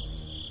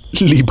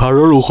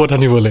লিভাৰৰ ঔষধ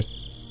আনিবলৈ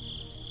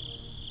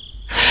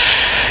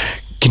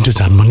কিন্তু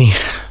জানমণি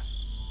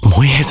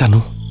মইহে জানো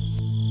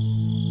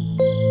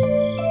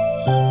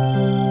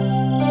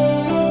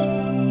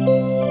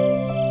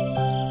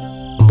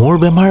মোৰ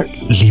বেমাৰ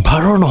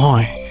লিভাৰৰ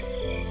নহয়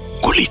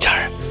কলিজাৰ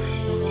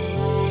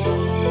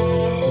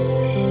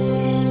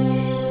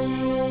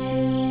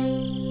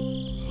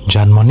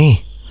জানমণি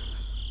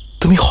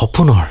তুমি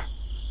সপোনৰ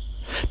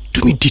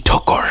তুমি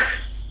দিঠকৰ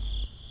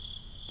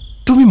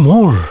তুমি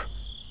মোৰ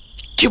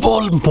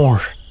কেৱল মোৰ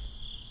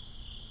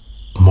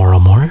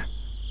মৰমৰ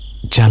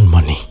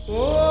জানমণি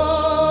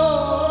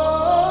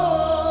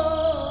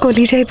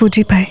কলিজাই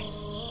বুজি পায়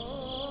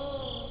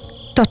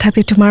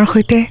তথাপি তোমাৰ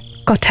সৈতে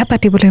কথা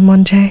পাতিবলৈ মন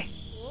যায়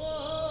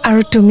আৰু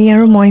তুমি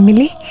আৰু মই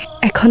মিলি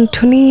এখন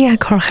ধুনীয়া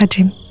ঘৰ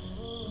সাজিম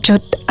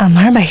য'ত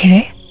আমাৰ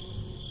বাহিৰে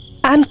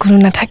আন কোনো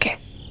নাথাকে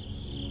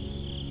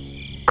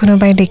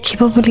কোনোবাই দেখিব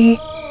বুলি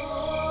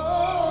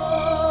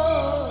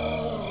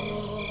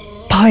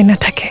ভয়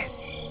নাথাকে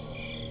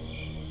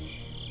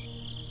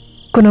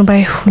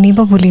কোনোবাই শুনিব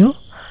বুলিও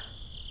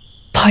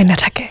ভয়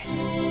নাথাকে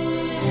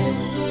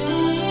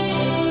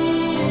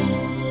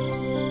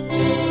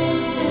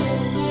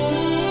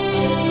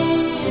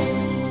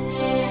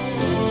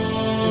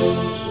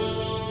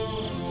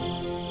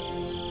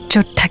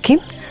য'ত থাকিম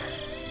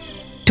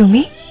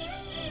তুমি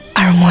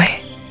আৰু মই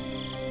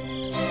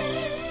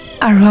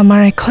আৰু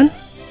আমাৰ এখন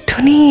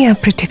ধুনীয়া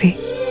পৃথিৱী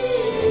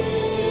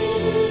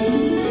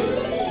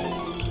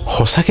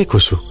সঁচাকৈ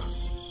কৈছোঁ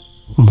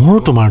মোৰো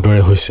তোমাৰ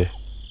দৰে হৈছে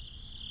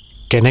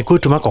কেনেকৈ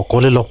তোমাক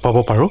অকলে লগ পাব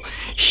পাৰোঁ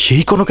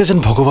সেইকণকে যেন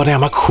ভগৱানে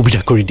আমাক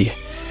সুবিধা কৰি দিয়ে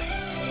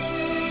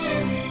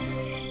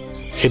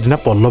সেইদিনা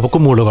পল্লৱকো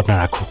মোৰ লগত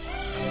নাৰাখোঁ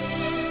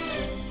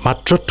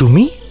মাত্ৰ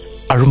তুমি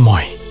আৰু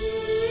মই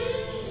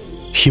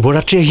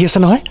শিৱৰাত্ৰি আহি আছে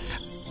নহয়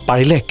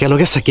পাৰিলে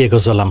একেলগে চাকি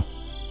এগছ জ্বলাম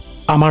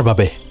আমাৰ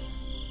বাবে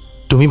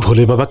তুমি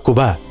ভোলে বাবাক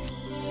ক'বা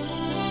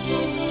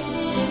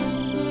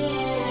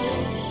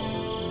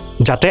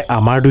যাতে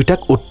আমাৰ দুইটাক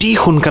অতি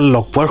সোনকালে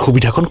লগ পোৱাৰ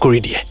সুবিধাকণ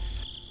কৰি দিয়ে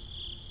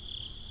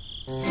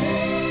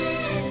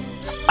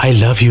আই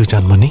লাভ ইউ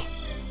জানমণি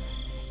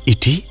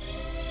ইটি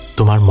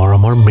তোমাৰ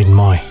মৰমৰ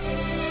মৃন্ময়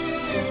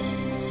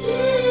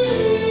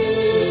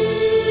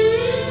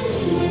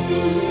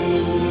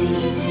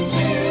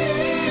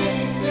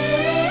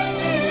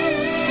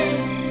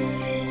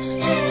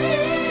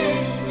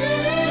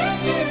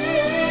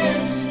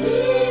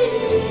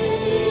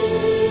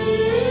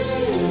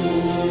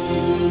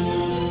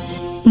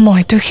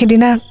মইতো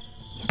সিদিনা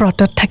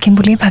ব্ৰতত থাকিম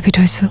বুলি ভাবি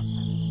থৈছোঁ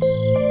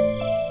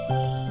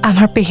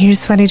আমাৰ পেহীৰ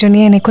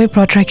ছোৱালীজনীয়ে এনেকৈ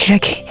ব্ৰত ৰাখি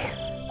ৰাখি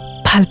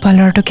ভাল পোৱা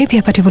ল'ৰাটোকে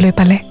বিয়া পাতিবলৈ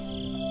পালে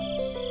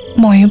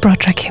ময়ো ব্ৰত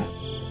ৰাখিম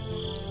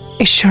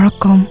ঈশ্বৰক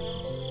ক'ম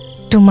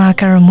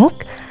তোমাক আৰু মোক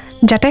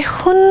যাতে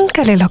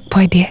সোনকালে লগ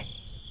পাই দিয়ে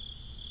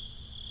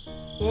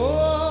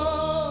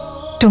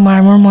তোমাৰ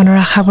মোৰ মনৰ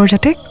আশাবোৰ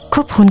যাতে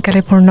খুব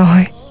সোনকালে পূৰ্ণ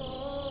হয়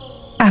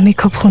আমি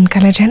খুব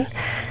সোনকালে যেন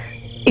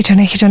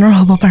ইজনে সিজনৰ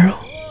হ'ব পাৰোঁ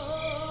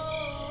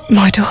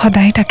মইতো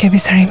সদায় তাকে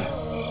বিচাৰিম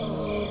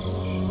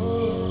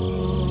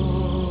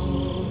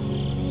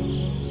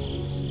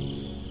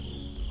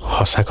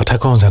সঁচা কথা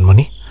কওঁ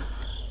জানমণি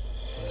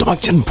তোমাক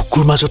যেন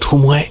বুকুৰ মাজত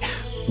সোমোৱাই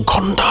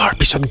ঘণ্টাৰ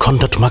পিছত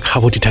ঘণ্টা তোমাক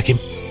সাৱটি থাকিম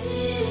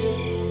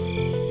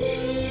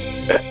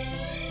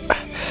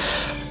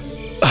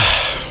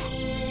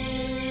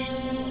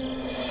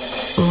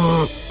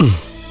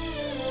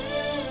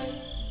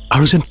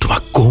আৰু যেন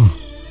তোমাক কম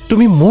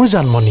তুমি মোৰ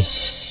জানমণি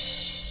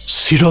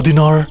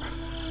চিৰদিনৰ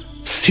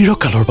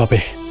চিৰকালৰ বাবে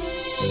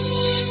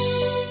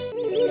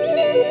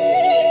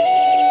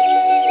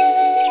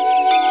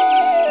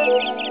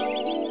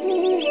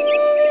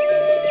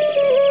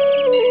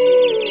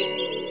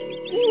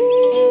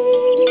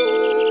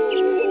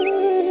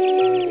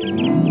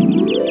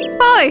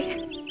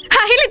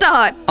আহিলি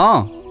তহঁত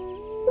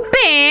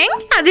বেং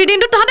আজিৰ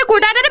দিনটো তহঁতে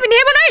কুৰ্তা এটা পিন্ধি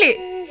আহিব নোৱাৰিলি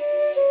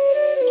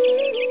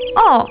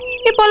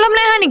এই পল্লৱ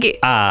নাই অহা নেকি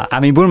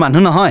আমিবোৰ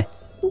মানুহ নহয়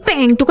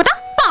বেংটো কথা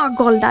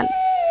পাগলডাল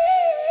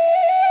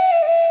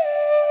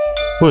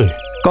ঐ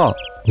ক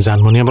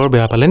জানমণিয়ে বাৰু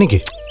বেয়া পালে নেকি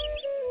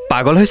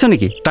পাগল হৈছ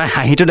নেকি তাই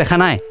হাঁহিটো দেখা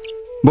নাই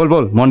বল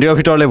বল মন্দিৰৰ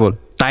ভিতৰলৈ বল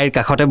তাইৰ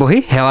কাষতে বহি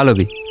সেৱা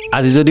ল'বি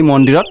আজি যদি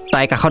মন্দিৰত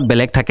তাইৰ কাষত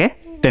বেলেগ থাকে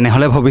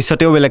তেনেহ'লে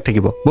ভৱিষ্যতেও বেলেগ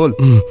থাকিব বল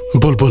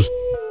বল বল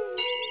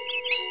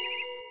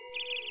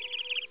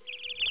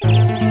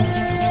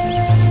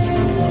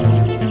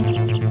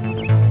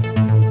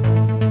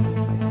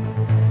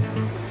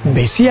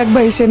বেছি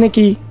আগবাঢ়িছে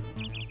নেকি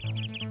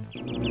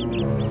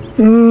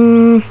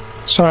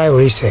চৰাই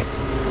উৰিছে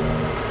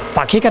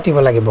পাখি কাটিব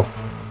লাগিব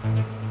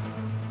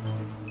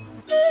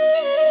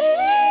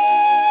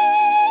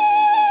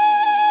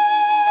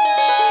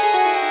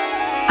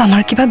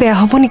আমাৰ কিবা বেয়া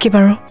হ'ব নেকি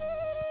বাৰু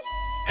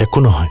একো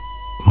নহয়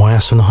মই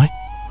আছো নহয়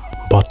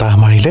বতাহ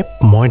মাৰিলে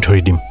মই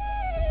ধৰি দিম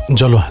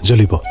জ্বলোৱা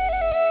জ্বলিব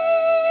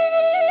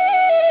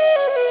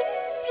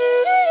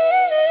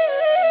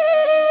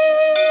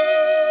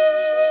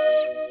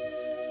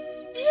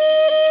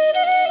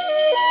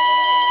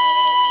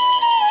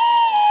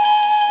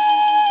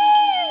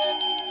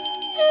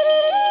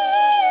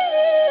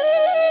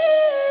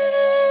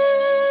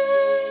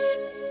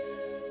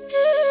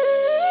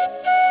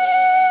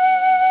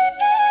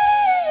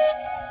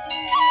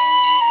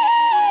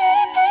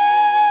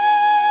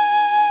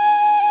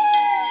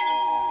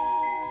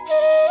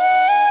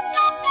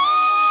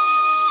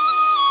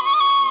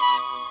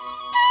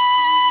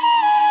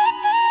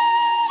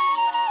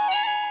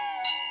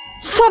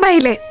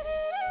আহিলে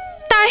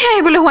তাৰহে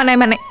আহিবলৈ হোৱা নাই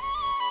মানে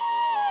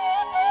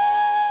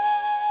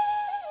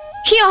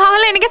সি অহা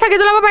হ'লে এনেকৈ চাকি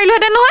জ্বলাব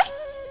পাৰিলোহেঁতেন নহয়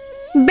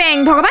বেং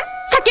ভগৱান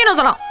চাকিয়ে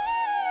নজ্বলাওঁ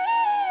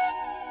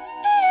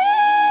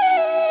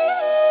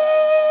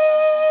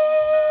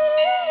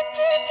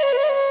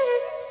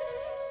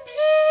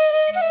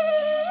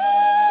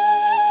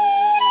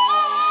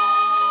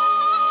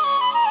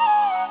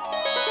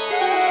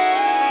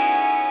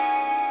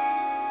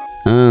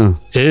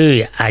এই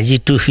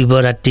আজিতো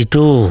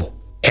শিৱৰাত্ৰিটো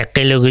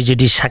একেলগে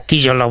যদি চাকি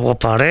জ্বলাব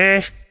পাৰে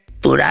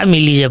পুৰা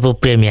মিলি যাব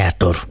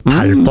প্ৰেমিয়াটোৰ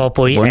ভাল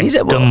পৰি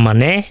একদম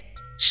মানে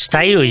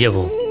স্থায়ী হৈ যাব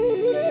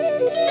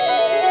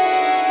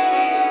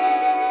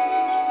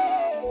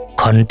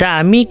ঘণ্টা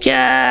আমি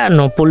কিয়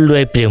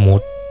নপৰিলোৱে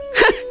প্ৰেমত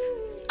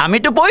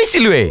আমিতো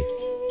পৰিছিলোৱে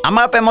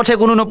আমাৰ প্ৰেমতহে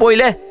কোনো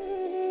নপৰিলে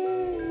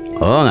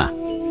অঙা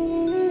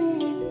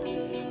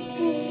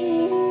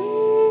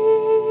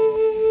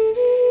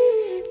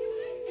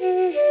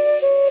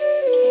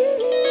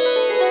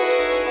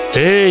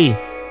এই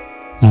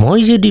মই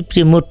যদি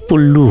প্ৰেমত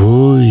পড়লো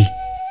হৈ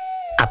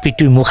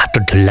আপিটোই মোক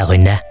হাতত ধৰিলা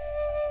হয় না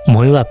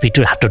ময়ো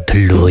আপিটোৰ হাতত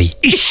ধৰিলো হৈ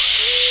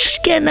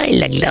কেনাই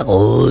লাগিলা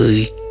হৈ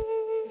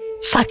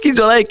চাকি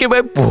জ্বলাই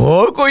একেবাৰে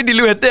পোহৰ কৰি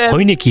দিলোহেঁতেন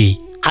হয় নেকি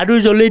আৰু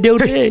জ্বলাই দেও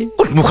দেই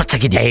মুখত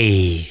চাকি দিয়ে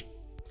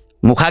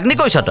মুখাগ্নি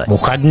কৈছ তই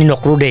মুখাগ্নি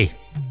নকৰো দেই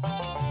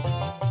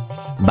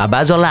বাবা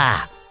জ্বলা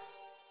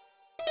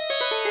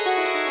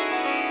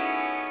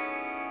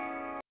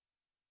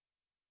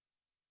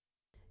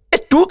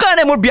তোৰ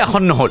কাৰণে মোৰ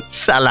বিয়াখন নহ'ল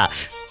চালা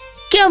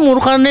কিয় মোৰ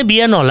কাৰণে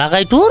বিয়া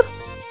নলাগাই তোৰ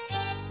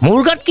মোৰ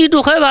গাত কি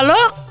দুখ হয়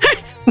বালক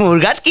মোৰ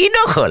গাত কি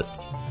দুখ হ'ল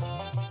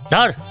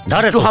ধৰ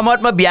যিটো সময়ত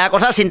মই বিয়াৰ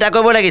কথা চিন্তা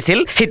কৰিব লাগিছিল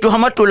সেইটো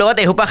সময়ত তোৰ লগত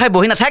এসোপা খাই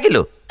বহি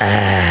নাথাকিলো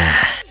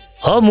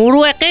মোৰো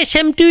একেই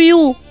চেম টু ইউ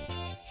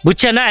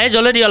বুজিছা না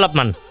জ্বলে দি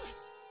অলপমান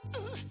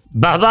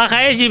বাবা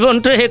খাই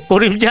জীৱনটো শেষ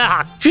কৰিম যা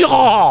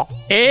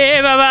এ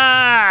বাবা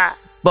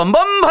বম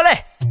বম ভলে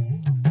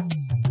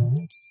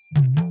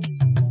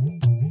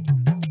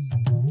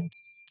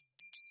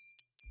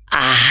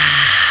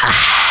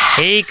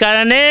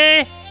এইকাৰণে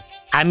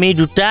আমি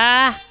দুটা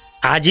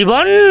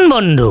আজীৱন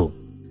বন্ধু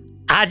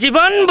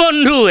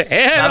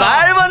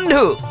বাবাৰ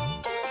বন্ধু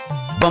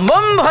বম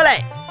বম ভলে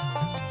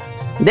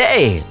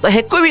দেই তই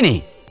শেষ কৰিবি নি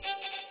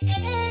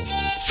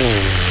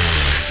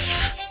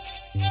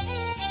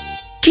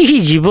কি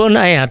জীৱন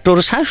ইহঁতৰ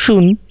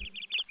চাচোন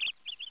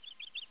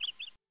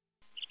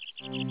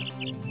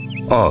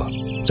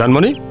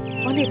জানমণি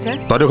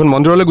তই দেখোন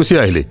মন্দিৰলৈ গুচি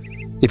আহিলি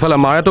ইফালে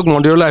মায়ে তোক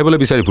মন্দিৰলৈ আহিবলৈ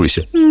বিচাৰি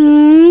ফুৰিছে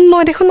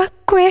মই দেখোন মাক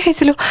কৈ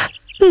আহিছিলোঁ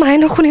মায়ে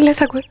নুশুনিলে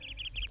চাগৈ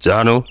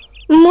জানো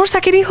মোৰ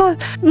চাকি দি হ'ল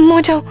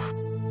মই যাওঁ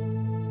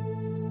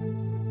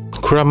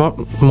খুৰা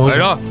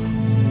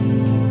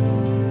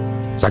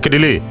চাকি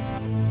দিলি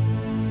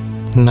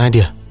নাই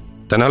দিয়া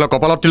তেনেহ'লে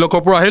কপালত তিলক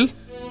কপোৰ আহিল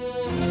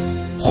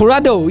খুৰা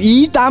দেউ ই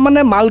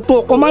তাৰমানে মালটো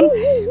অকণমান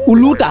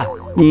ওলোটা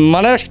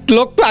মানে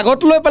তিলকটো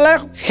আগত লৈ পেলাই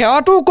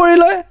সেৱাটোও কৰি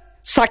লয়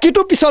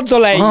চাকিটো পিছত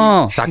জ্বলাই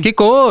চাকি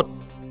ক'ত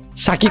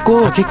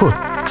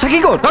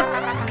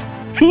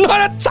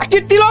নহয় চাকি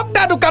তিলক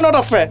দা দোকানত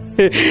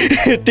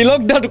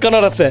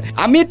আছে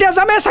আমি এতিয়া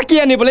যামেই চাকি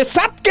আনিবলৈ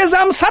চাটকে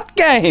যাম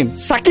চাটকে আহিম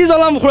চাকি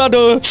জ্বলাম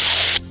খুৰাদেউ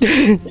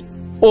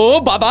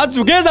বাবা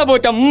যোগে যাব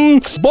এতিয়া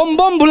বম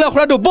বম ভুলে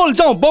খুৰাদেউ বল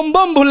যাওঁ বম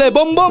বম ভুলে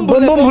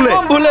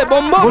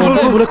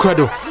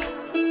খুৰাদেউ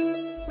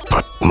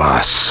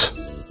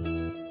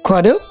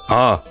খুৰাদেউ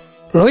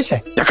ৰৈছে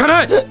দেখা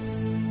নাই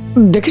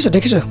দেখিছো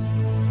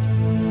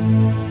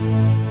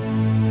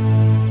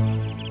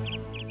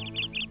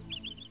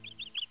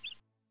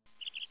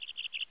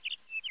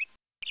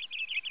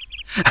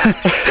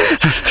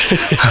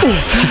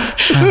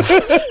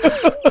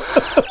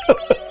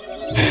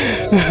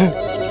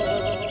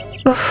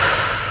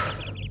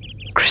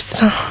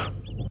কৃষ্ণ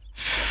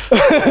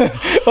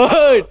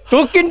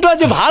তোক কিন্তু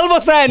আজি ভাল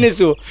বচাই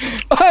আনিছো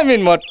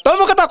তই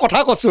মোক এটা কথা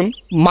কচোন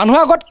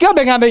মানুহৰ আগত কিয়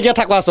বেঙা বেগিয়া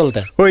থাকো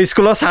আচলতে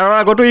স্কুলৰ ছাৰৰ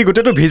আগতো ই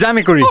গোটেইটো ভিজা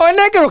মেকুৰী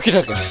এনেকে ৰখি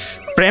থাকে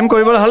প্ৰেম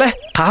কৰিবলৈ হ'লে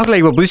সাহস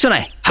লাগিব বুজিছ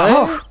নাই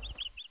সাহস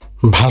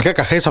ভালকে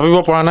কাষে চাপিব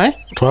পৰা নাই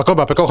তই আকৌ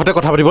বাপেকৰ সৈতে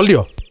কথা পাতিবলৈ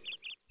দিয়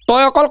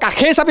তই অকল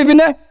কাষেই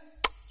চাপিবিনে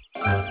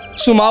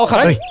চুমাও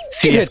খাবি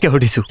চিৰিয়াছকে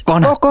সুধিছো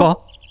ক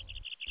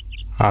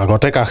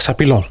আগতে কাষ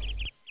চাপি লওঁ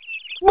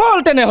বল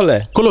তেনেহ'লে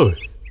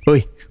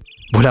কলৈ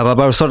ভোলা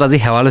বাবাৰ ওচৰত আজি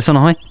সেৱা লৈছ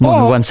নহয়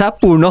মনোবাঞ্ছা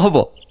পূৰ্ণ হ'ব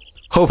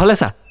সৌফালে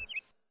চা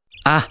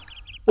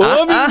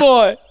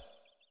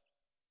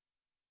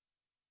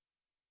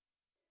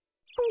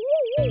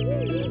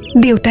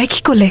দেউতাই কি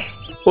ক'লে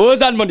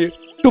জানমণি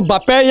তোৰ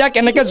বাপে ইয়াক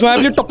এনেকে জোঁৱাই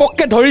বুলি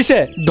টপককে ধৰিছে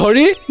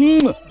ধৰি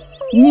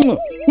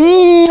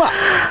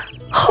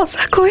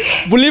সঁচাকৈ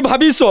বুলি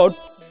ভাবিছ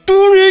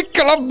তোৰ এই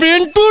কেলা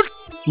ব্ৰেইনটোত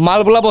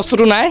মাল বোলা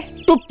বস্তুটো নাই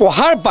তোৰ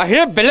পঢ়াৰ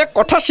বাহিৰে বেলেগ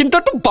কথা চিন্তা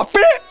তোৰ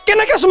বাপে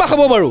কেনেকে চুমা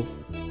খাব বাৰু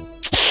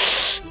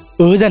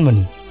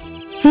জানমণি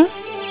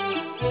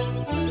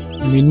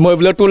মিন্ময়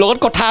বোলে তোৰ লগত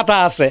কথা এটা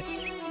আছে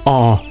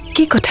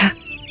কি কথা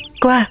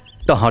কোৱা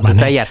তহঁত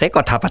দুটাই ইয়াতে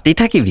কথা পাতি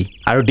থাকিবি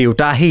আৰু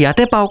দেউতা আহি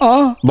ইয়াতে পাওক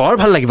বৰ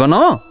ভাল লাগিব ন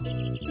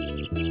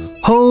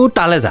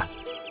তালে যা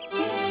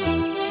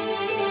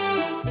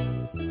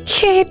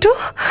সেইটো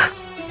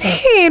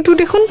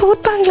দেখোন বহুত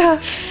বাংলা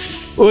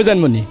ও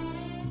জানমণি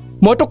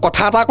মই তো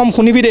কথা এটা কম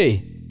শুনিবি দেই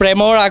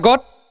প্ৰেমৰ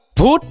আগত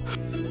ভূত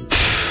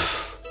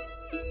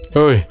ঐ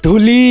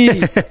ধুলি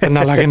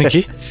নালাগে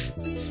নেকি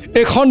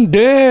এখন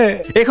দে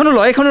এইখনো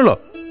ল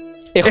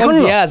এখন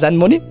দিয়া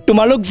জানমণি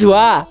তোমালোক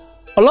যোৱা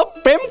অলপ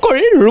প্ৰেম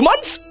কৰি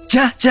ৰোমান্স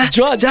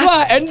যোৱা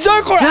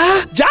এনজয় কৰা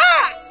যা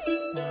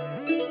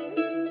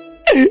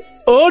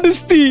অ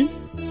দুস্তি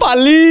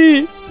পালি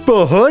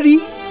পহৰি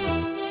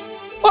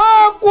অ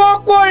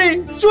কোৱাৰি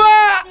যোৱা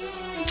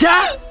যা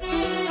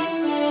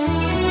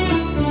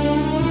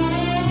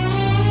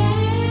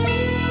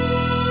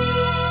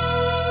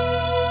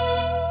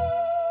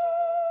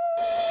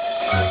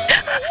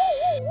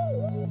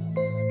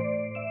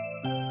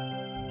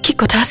কি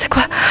কথা আছে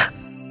কোৱা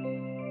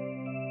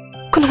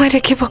কোনোবাই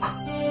দেখিব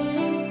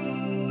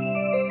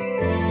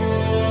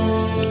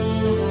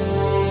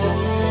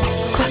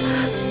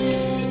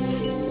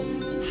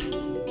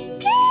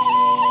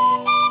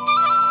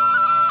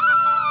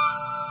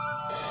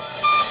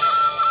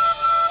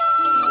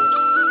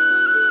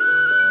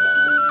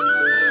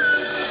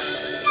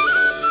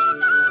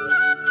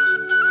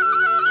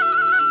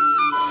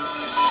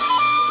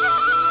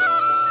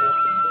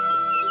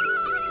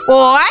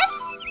ঐ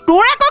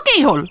তোৰ আকৌ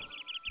কি হ'ল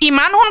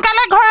ইমান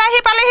সোনকালে ঘৰ আহি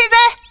পালেহি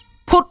যে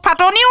ফুট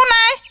ফাটনিও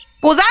নাই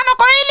পূজা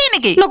নকৰিলি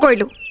নেকি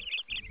নকৰিলো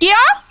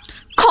কিয়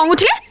খং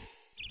উঠিলে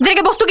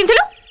যেনেকে বস্তু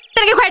কিনিছিলো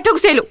তেনেকে খুৱাই থৈ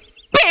গুচি আহিলো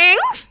পেং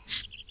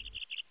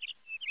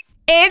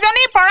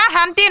এইজনীৰ পৰা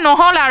শান্তি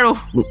নহ'ল আৰু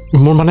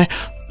মোৰ মানে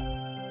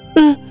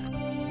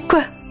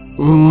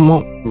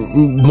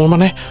মোৰ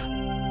মানে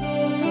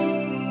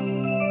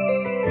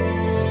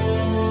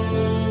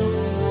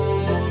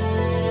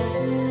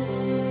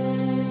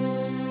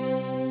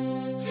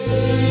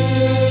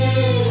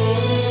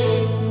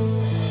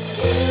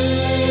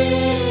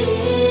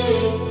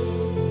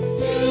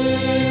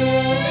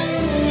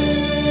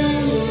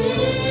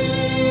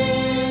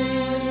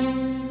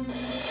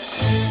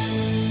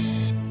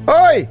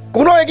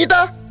কোনো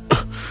এইকেইটা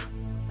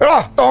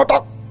ৰহ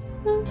তহঁতক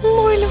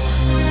মৰিলো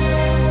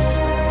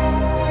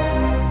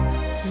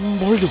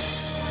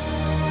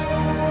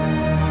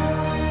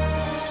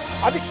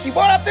আজি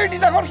শিৱৰাত্ৰিৰ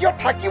দিনাখন সিহঁত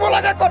থাকিব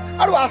লাগে ক'ত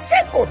আৰু আছে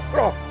ক'ত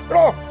ৰহ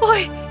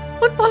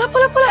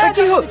পলা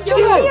কি হ'ল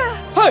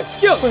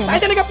কিয় তাই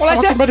তেনেকে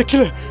পলাইছে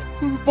দেখিলে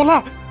পলা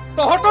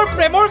তহঁতৰ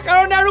প্ৰেমৰ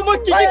কাৰণে আৰু মই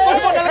কি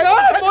কৰিব নালাগে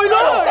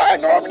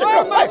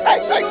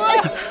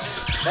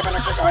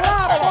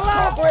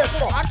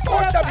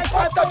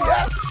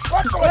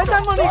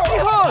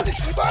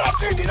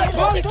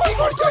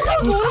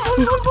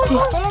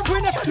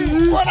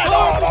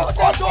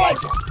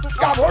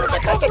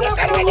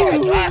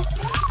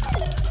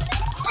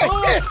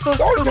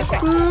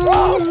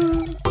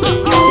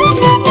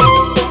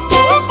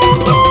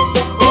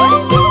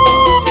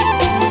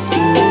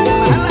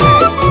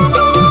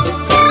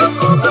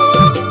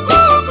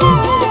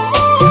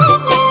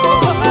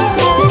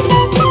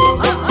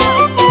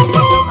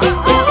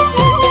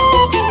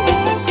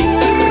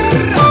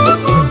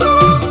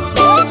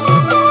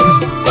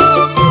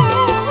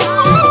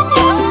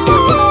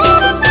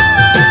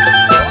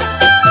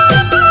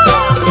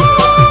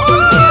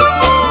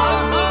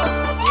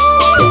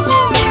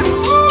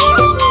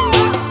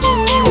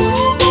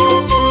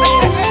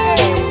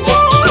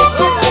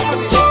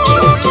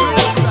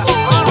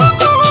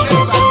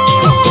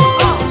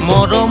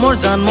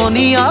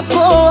জানমনি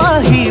আকৌ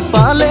আহি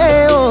পালে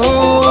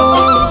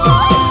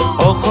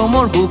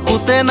অসমৰ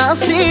বুকুতে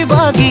নাচি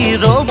বাগি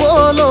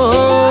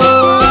ৰবলৈ